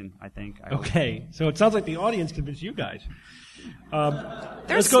that's fiction, I think. Okay, so it sounds like the audience convinced you guys.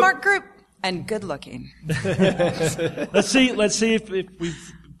 They're a smart group and good looking. Let's see if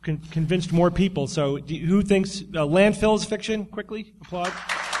we've convinced more people. So who thinks landfill is fiction? Quickly, applaud.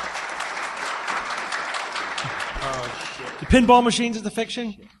 The pinball machines is the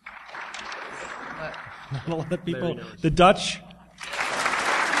fiction? Not a lot of people. The Dutch.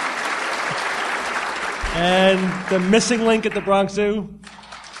 And the missing link at the Bronx Zoo.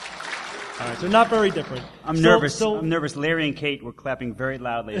 All right, so not very different. I'm nervous. I'm nervous. Larry and Kate were clapping very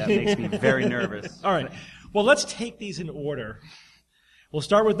loudly. That makes me very nervous. All right. Well, let's take these in order. We'll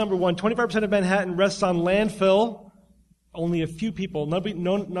start with number 1. 25% of Manhattan rests on landfill. Only a few people,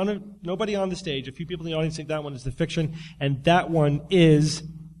 nobody on the stage, a few people in the audience think that one is the fiction, and that one is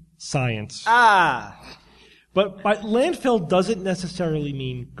science. But landfill doesn't necessarily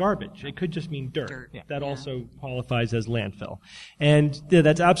mean garbage. It could just mean dirt. That also qualifies as landfill. And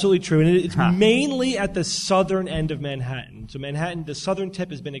that's absolutely true. And it's mainly at the southern end of Manhattan. So Manhattan, the southern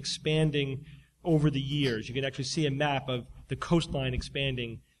tip has been expanding over the years. You can actually see a map of the coastline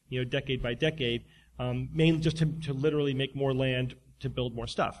expanding, decade by decade. Mainly just to literally make more land to build more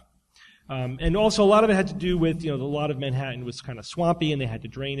stuff. And also a lot of it had to do with, a lot of Manhattan was kind of swampy and they had to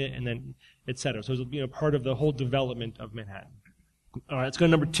drain it and then et cetera. So it was, part of the whole development of Manhattan. All right, let's go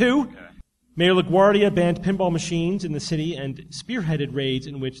to number 2. Okay. Mayor LaGuardia banned pinball machines in the city and spearheaded raids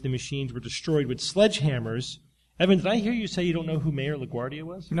in which the machines were destroyed with sledgehammers. Evan, did I hear you say you don't know who Mayor LaGuardia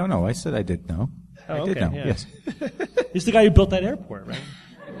was? No, I said I did know. Oh, I did know, yeah. Yes. He's the guy who built that airport, right?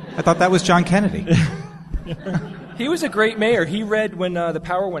 I thought that was John Kennedy. He was a great mayor. He read, when the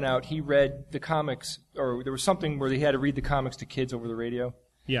power went out, he read the comics, or there was something where he had to read the comics to kids over the radio.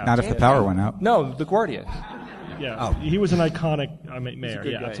 Yeah. Not if the power went out. No, LaGuardia. Yeah. Oh. He was an iconic mayor.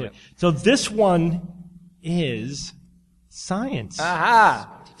 Guy, absolutely. Yeah. So this one is science.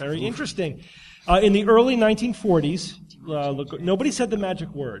 Aha! Very interesting. In the early 1940s, nobody said the magic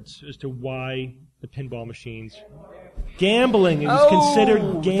words as to why the pinball machines. Gambling. It was considered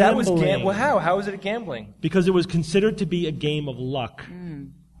gambling. That was well, how? How is it a gambling? Because it was considered to be a game of luck,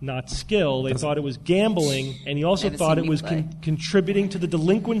 not skill. They thought it was gambling, and he also thought it was contributing to the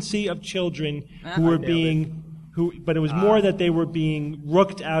delinquency of children who were but it was more that they were being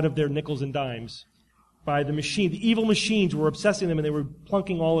rooked out of their nickels and dimes by the machine. The evil machines were obsessing them, and they were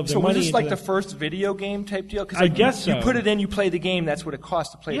plunking all of their money into So was this the first video game type deal? I guess so. You put it in, you play the game, that's what it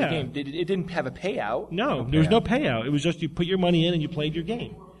cost to play the game. It didn't have a payout. No, there was no payout. It was just you put your money in and you played your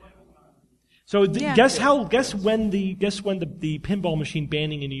game. So guess when the pinball machine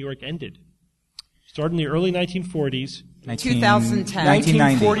banning in New York ended? Started in the early 1940s. 2010.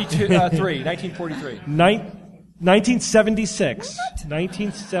 1943. 1976.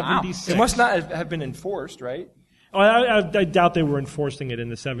 1976. Wow. It must not have been enforced, right? Oh, I doubt they were enforcing it in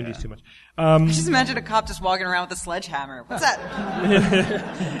the 70s too much. Just imagine a cop just walking around with a sledgehammer. What's that?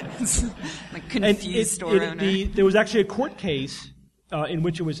 Like confused store owner. There was actually a court case in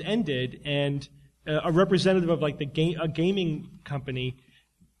which it was ended, and a representative of a gaming company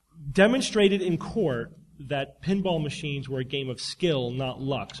demonstrated in court that pinball machines were a game of skill, not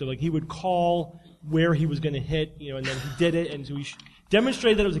luck. So he would call where he was going to hit, and then he did it, and so he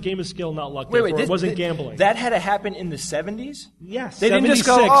demonstrated that it was a game of skill, not luck. Wait, it wasn't gambling. That had to happen in the 70s? Yes. They didn't just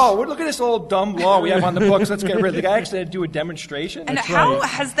go, look at this old dumb law we have on the books, let's get rid of it. The guy actually had to do a demonstration? And That's how right.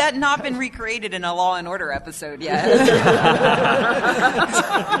 has that not been recreated in a Law and Order episode yet?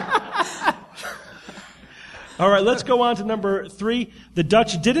 All right, let's go on to number 3. The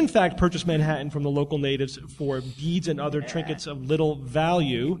Dutch did, in fact, purchase Manhattan from the local natives for beads and other trinkets of little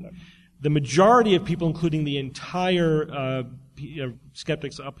value. The majority of people, including the entire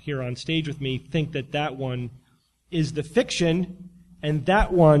skeptics up here on stage with me, think that one is the fiction, and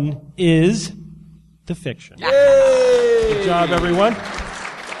that one is the fiction. Yay! Good job, everyone.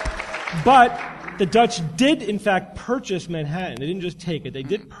 But the Dutch did, in fact, purchase Manhattan. They didn't just take it. They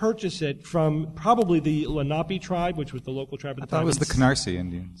did purchase it from probably the Lenape tribe, which was the local tribe at the time. I thought it was the Canarsie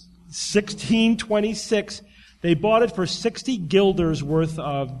Indians. 1626. They bought it for 60 guilders worth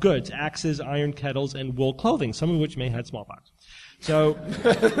of goods, axes, iron kettles, and wool clothing, some of which may have had smallpox. So,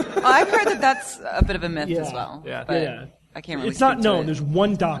 I've heard that that's a bit of a myth as well. Yeah. But yeah. I can't really It's not speak to known. it. There's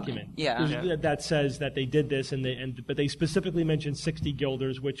one document that says that they did this, but they specifically mentioned 60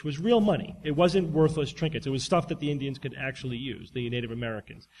 guilders, which was real money. It wasn't worthless trinkets. It was stuff that the Indians could actually use, the Native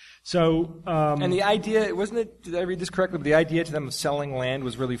Americans. So, and the idea, wasn't it, did I read this correctly, but the idea to them of selling land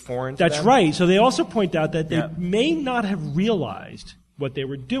was really foreign to that's them? right. So they also point out that they may not have realized what they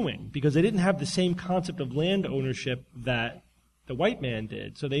were doing because they didn't have the same concept of land ownership that the white man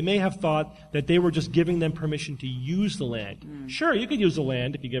did. So they may have thought that they were just giving them permission to use the land. Sure, you could use the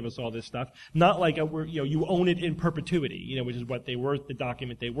land if you give us all this stuff. Not like you own it in perpetuity, which is what they were, the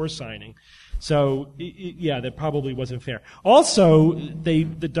document they were signing. So that probably wasn't fair. Also, the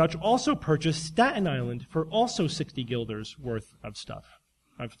Dutch also purchased Staten Island for also 60 guilders worth of stuff,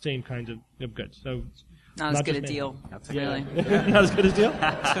 of same kinds of goods. So not as good a deal, really. Not as good a deal.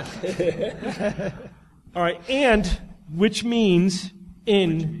 All right, which means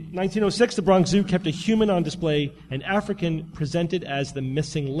in 1906, the Bronx Zoo kept a human on display. An African presented as the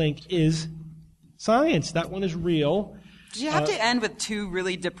missing link is science. That one is real. Did you have to end with two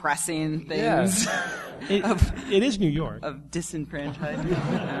really depressing things? It is New York. Of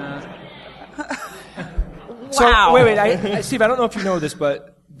disenfranchisement. So, Wow. wait, Steve, I don't know if you know this, but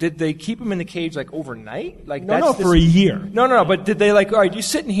did they keep him in the cage overnight? For a year. No, but did they all right, you're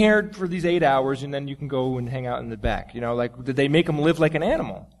sitting here for these 8 hours and then you can go and hang out in the back, did they make him live like an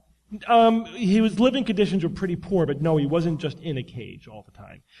animal? His living conditions were pretty poor, but no, he wasn't just in a cage all the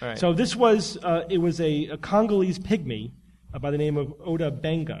time. Right. So this was, it was a Congolese pygmy by the name of Oda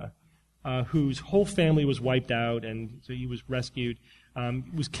Benga, whose whole family was wiped out, and so he was rescued.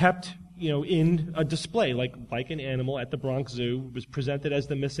 Was kept, in a display like an animal at the Bronx Zoo. Was presented as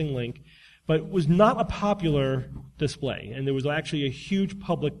the missing link, but was not a popular display. And there was actually a huge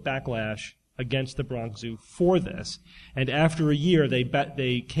public backlash against the Bronx Zoo for this. And after a year,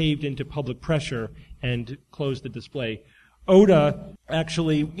 they caved into public pressure and closed the display. Oda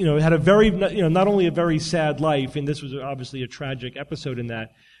actually, had a very, not only a very sad life, and this was obviously a tragic episode in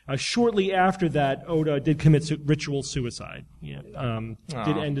that. Shortly after that, Oda did commit ritual suicide. Did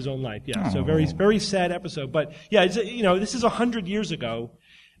end his own life. Yeah, so very, very sad episode. But yeah, this is 100 years ago,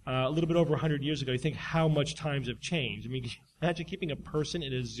 a little bit over 100 years ago. You think how much times have changed. I mean, can you imagine keeping a person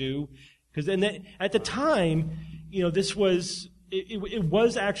in a zoo? Because at the time, this was it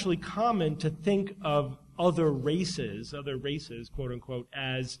was actually common to think of other races, quote unquote,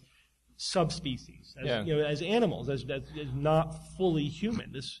 as subspecies, as animals, as not fully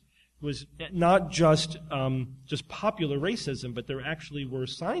human. This was not just popular racism, but there actually were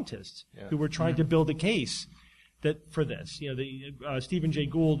scientists who were trying to build a case for this. Stephen Jay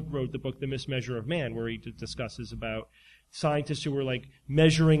Gould wrote the book *The Mismeasure of Man*, where he discusses about scientists who were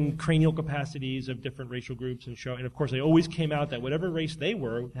measuring cranial capacities of different racial groups and of course they always came out that whatever race they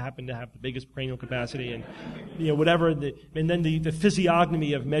were happened to have the biggest cranial capacity and and then the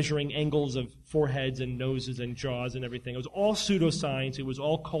physiognomy of measuring angles of foreheads and noses and jaws and everything. It was all pseudoscience. It was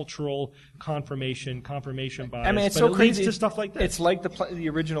all cultural confirmation bias. I mean, it's but so it crazy. leads to stuff like this. It's like the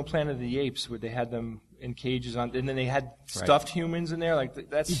original Planet of the Apes, where they had them in cages and then they had stuffed humans in there.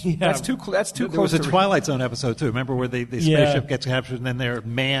 That's too close. There was a Twilight Zone episode too. Remember where the spaceship gets captured and then their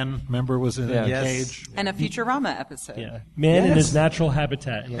man, was in a cage. And a Futurama episode. Yeah, man in his natural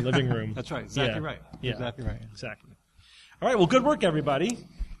habitat in the living room. That's right. Exactly right. Yeah. Exactly right. Exactly. All right. Well, good work, everybody.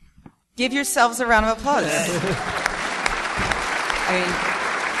 Give yourselves a round of applause.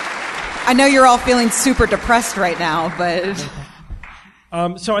 I know you're all feeling super depressed right now, but...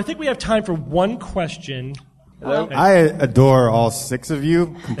 So I think we have time for one question. Hello? I adore all six of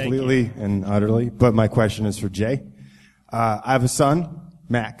you completely and utterly, but my question is for Jay. I have a son,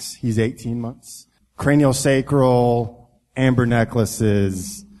 Max. He's 18 months. craniosacral, amber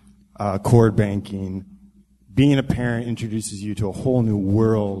necklaces, cord banking. Being a parent introduces you to a whole new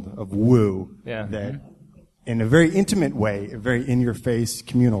world of woo that, in a very intimate way, a very in-your-face,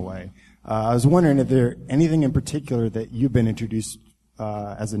 communal way. I was wondering if there anything in particular that you've been introduced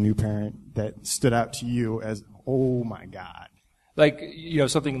as a new parent that stood out to you as, oh my God. Like,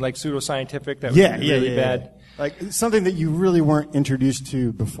 something like pseudoscientific that was really bad. Like something that you really weren't introduced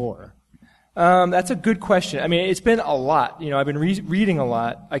to before. That's a good question. I mean, it's been a lot. I've been reading a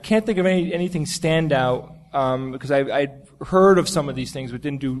lot. I can't think of anything stand out because I'd heard of some of these things but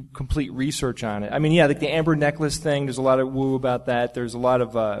didn't do complete research on it. I mean, like the amber necklace thing, there's a lot of woo about that. There's a lot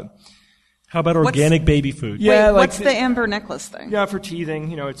of... How about organic baby food? Yeah, wait, what's the amber necklace thing? Yeah, for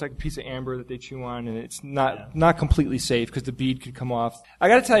teething. It's like a piece of amber that they chew on, and it's not completely safe because the bead could come off. I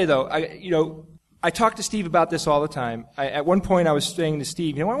got to tell you though, I talk to Steve about this all the time. At one point, I was saying to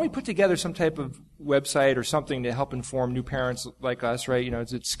Steve, why don't we put together some type of website or something to help inform new parents like us, right?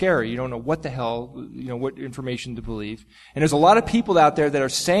 It's scary. You don't know what the hell, what information to believe. And there's a lot of people out there that are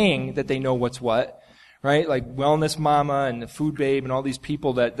saying that they know what's what. Right? Like Wellness Mama and the Food Babe and all these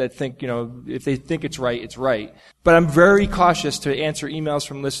people that think, if they think it's right, it's right. But I'm very cautious to answer emails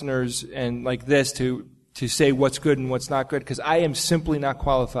from listeners and like this to say what's good and what's not good because I am simply not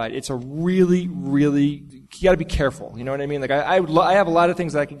qualified. It's a really, really, you gotta be careful. You know what I mean? Like I have a lot of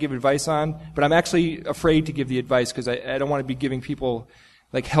things that I can give advice on, but I'm actually afraid to give the advice because I don't want to be giving people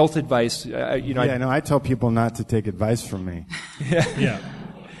like health advice. I tell people not to take advice from me. Yeah.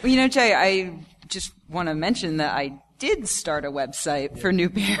 Well, Jay, I just want to mention that I did start a website for new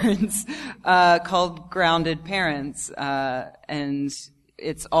parents called Grounded Parents, and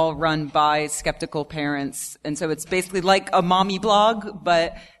it's all run by skeptical parents, and so it's basically like a mommy blog,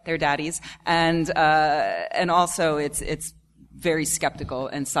 but they're daddies, and also it's very skeptical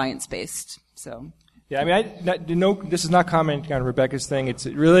and science based. So yeah, I mean, this is not commenting on Rebecca's thing. It's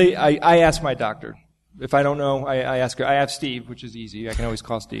really I ask my doctor. If I don't know, I ask her. I have Steve, which is easy. I can always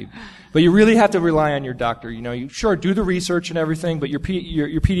call Steve. But you really have to rely on your doctor. You sure do the research and everything, but your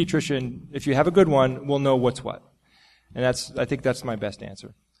pediatrician, if you have a good one, will know what's what. And I think that's my best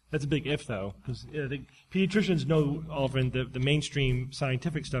answer. That's a big if, though, because the pediatricians know often the mainstream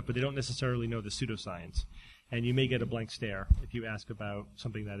scientific stuff, but they don't necessarily know the pseudoscience. And you may get a blank stare if you ask about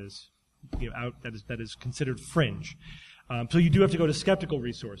something that is that is considered fringe. So you do have to go to skeptical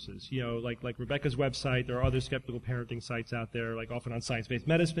resources, like Rebecca's website. There are other skeptical parenting sites out there, like often on science-based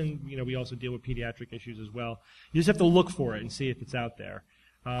medicine. We also deal with pediatric issues as well. You just have to look for it and see if it's out there.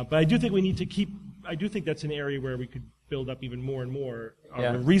 But I do think we need to I do think that's an area where we could build up even more and more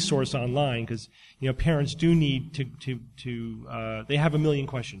the resource online because, parents do need to they have a million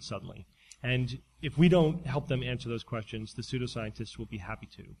questions suddenly. And if we don't help them answer those questions, the pseudoscientists will be happy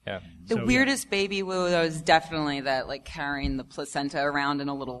to. Yeah. The weirdest baby woo, though, is definitely that, like, carrying the placenta around in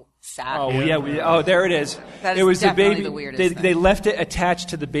a little sack. Oh, yeah. There it is. That it was definitely the the weirdest they left it attached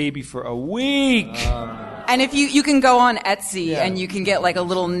to the baby for a week. And if you can go on Etsy and you can get, like, a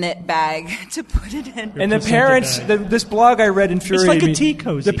little knit bag to put it in. And the parents, this blog I read infuriated me. It's like a tea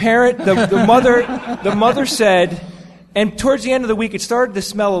cozy. The parent, the mother said... And towards the end of the week, it started to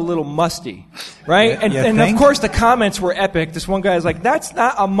smell a little musty, right? And of course, the comments were epic. This one guy is like, that's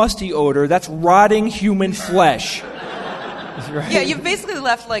not a musty odor. That's rotting human flesh. Right? Yeah, you've basically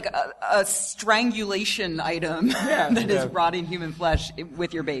left like a strangulation item that is rotting human flesh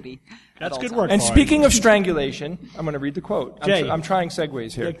with your baby. That's good work. And speaking of strangulation, I'm going to read the quote. Jay. I'm trying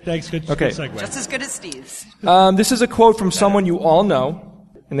segues here. Thanks. Good segue. Just as good as Steve's. This is a quote from someone you all know.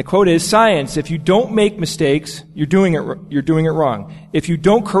 And the quote is, "Science, if you don't make mistakes, you're doing it wrong. If you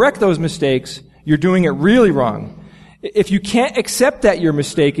don't correct those mistakes, you're doing it really wrong. If you can't accept that you're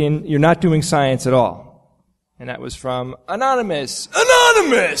mistaken, you're not doing science at all." And that was from Anonymous.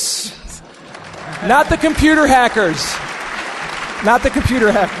 Anonymous! Not the computer hackers. Not the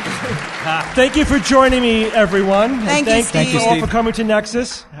computer hackers. Thank you for joining me, everyone. Thank you, Steve. Thank you all for coming to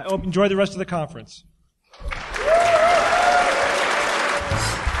NECSS. I hope you enjoy the rest of the conference.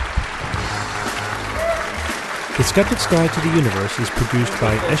 The Skeptics Guide to the Universe is produced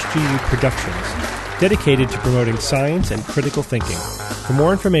by SGU Productions, dedicated to promoting science and critical thinking. For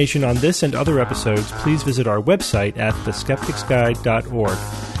more information on this and other episodes, please visit our website at theskepticsguide.org,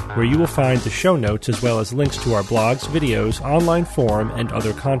 where you will find the show notes as well as links to our blogs, videos, online forum, and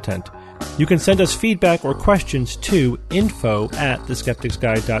other content. You can send us feedback or questions to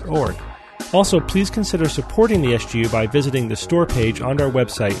info@theskepticsguide.org. Also, please consider supporting the SGU by visiting the store page on our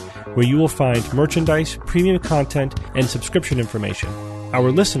website, where you will find merchandise, premium content, and subscription information.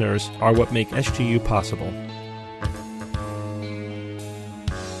 Our listeners are what make SGU possible.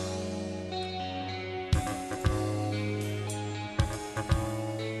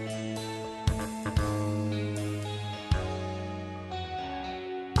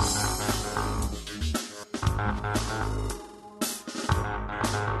 Bye.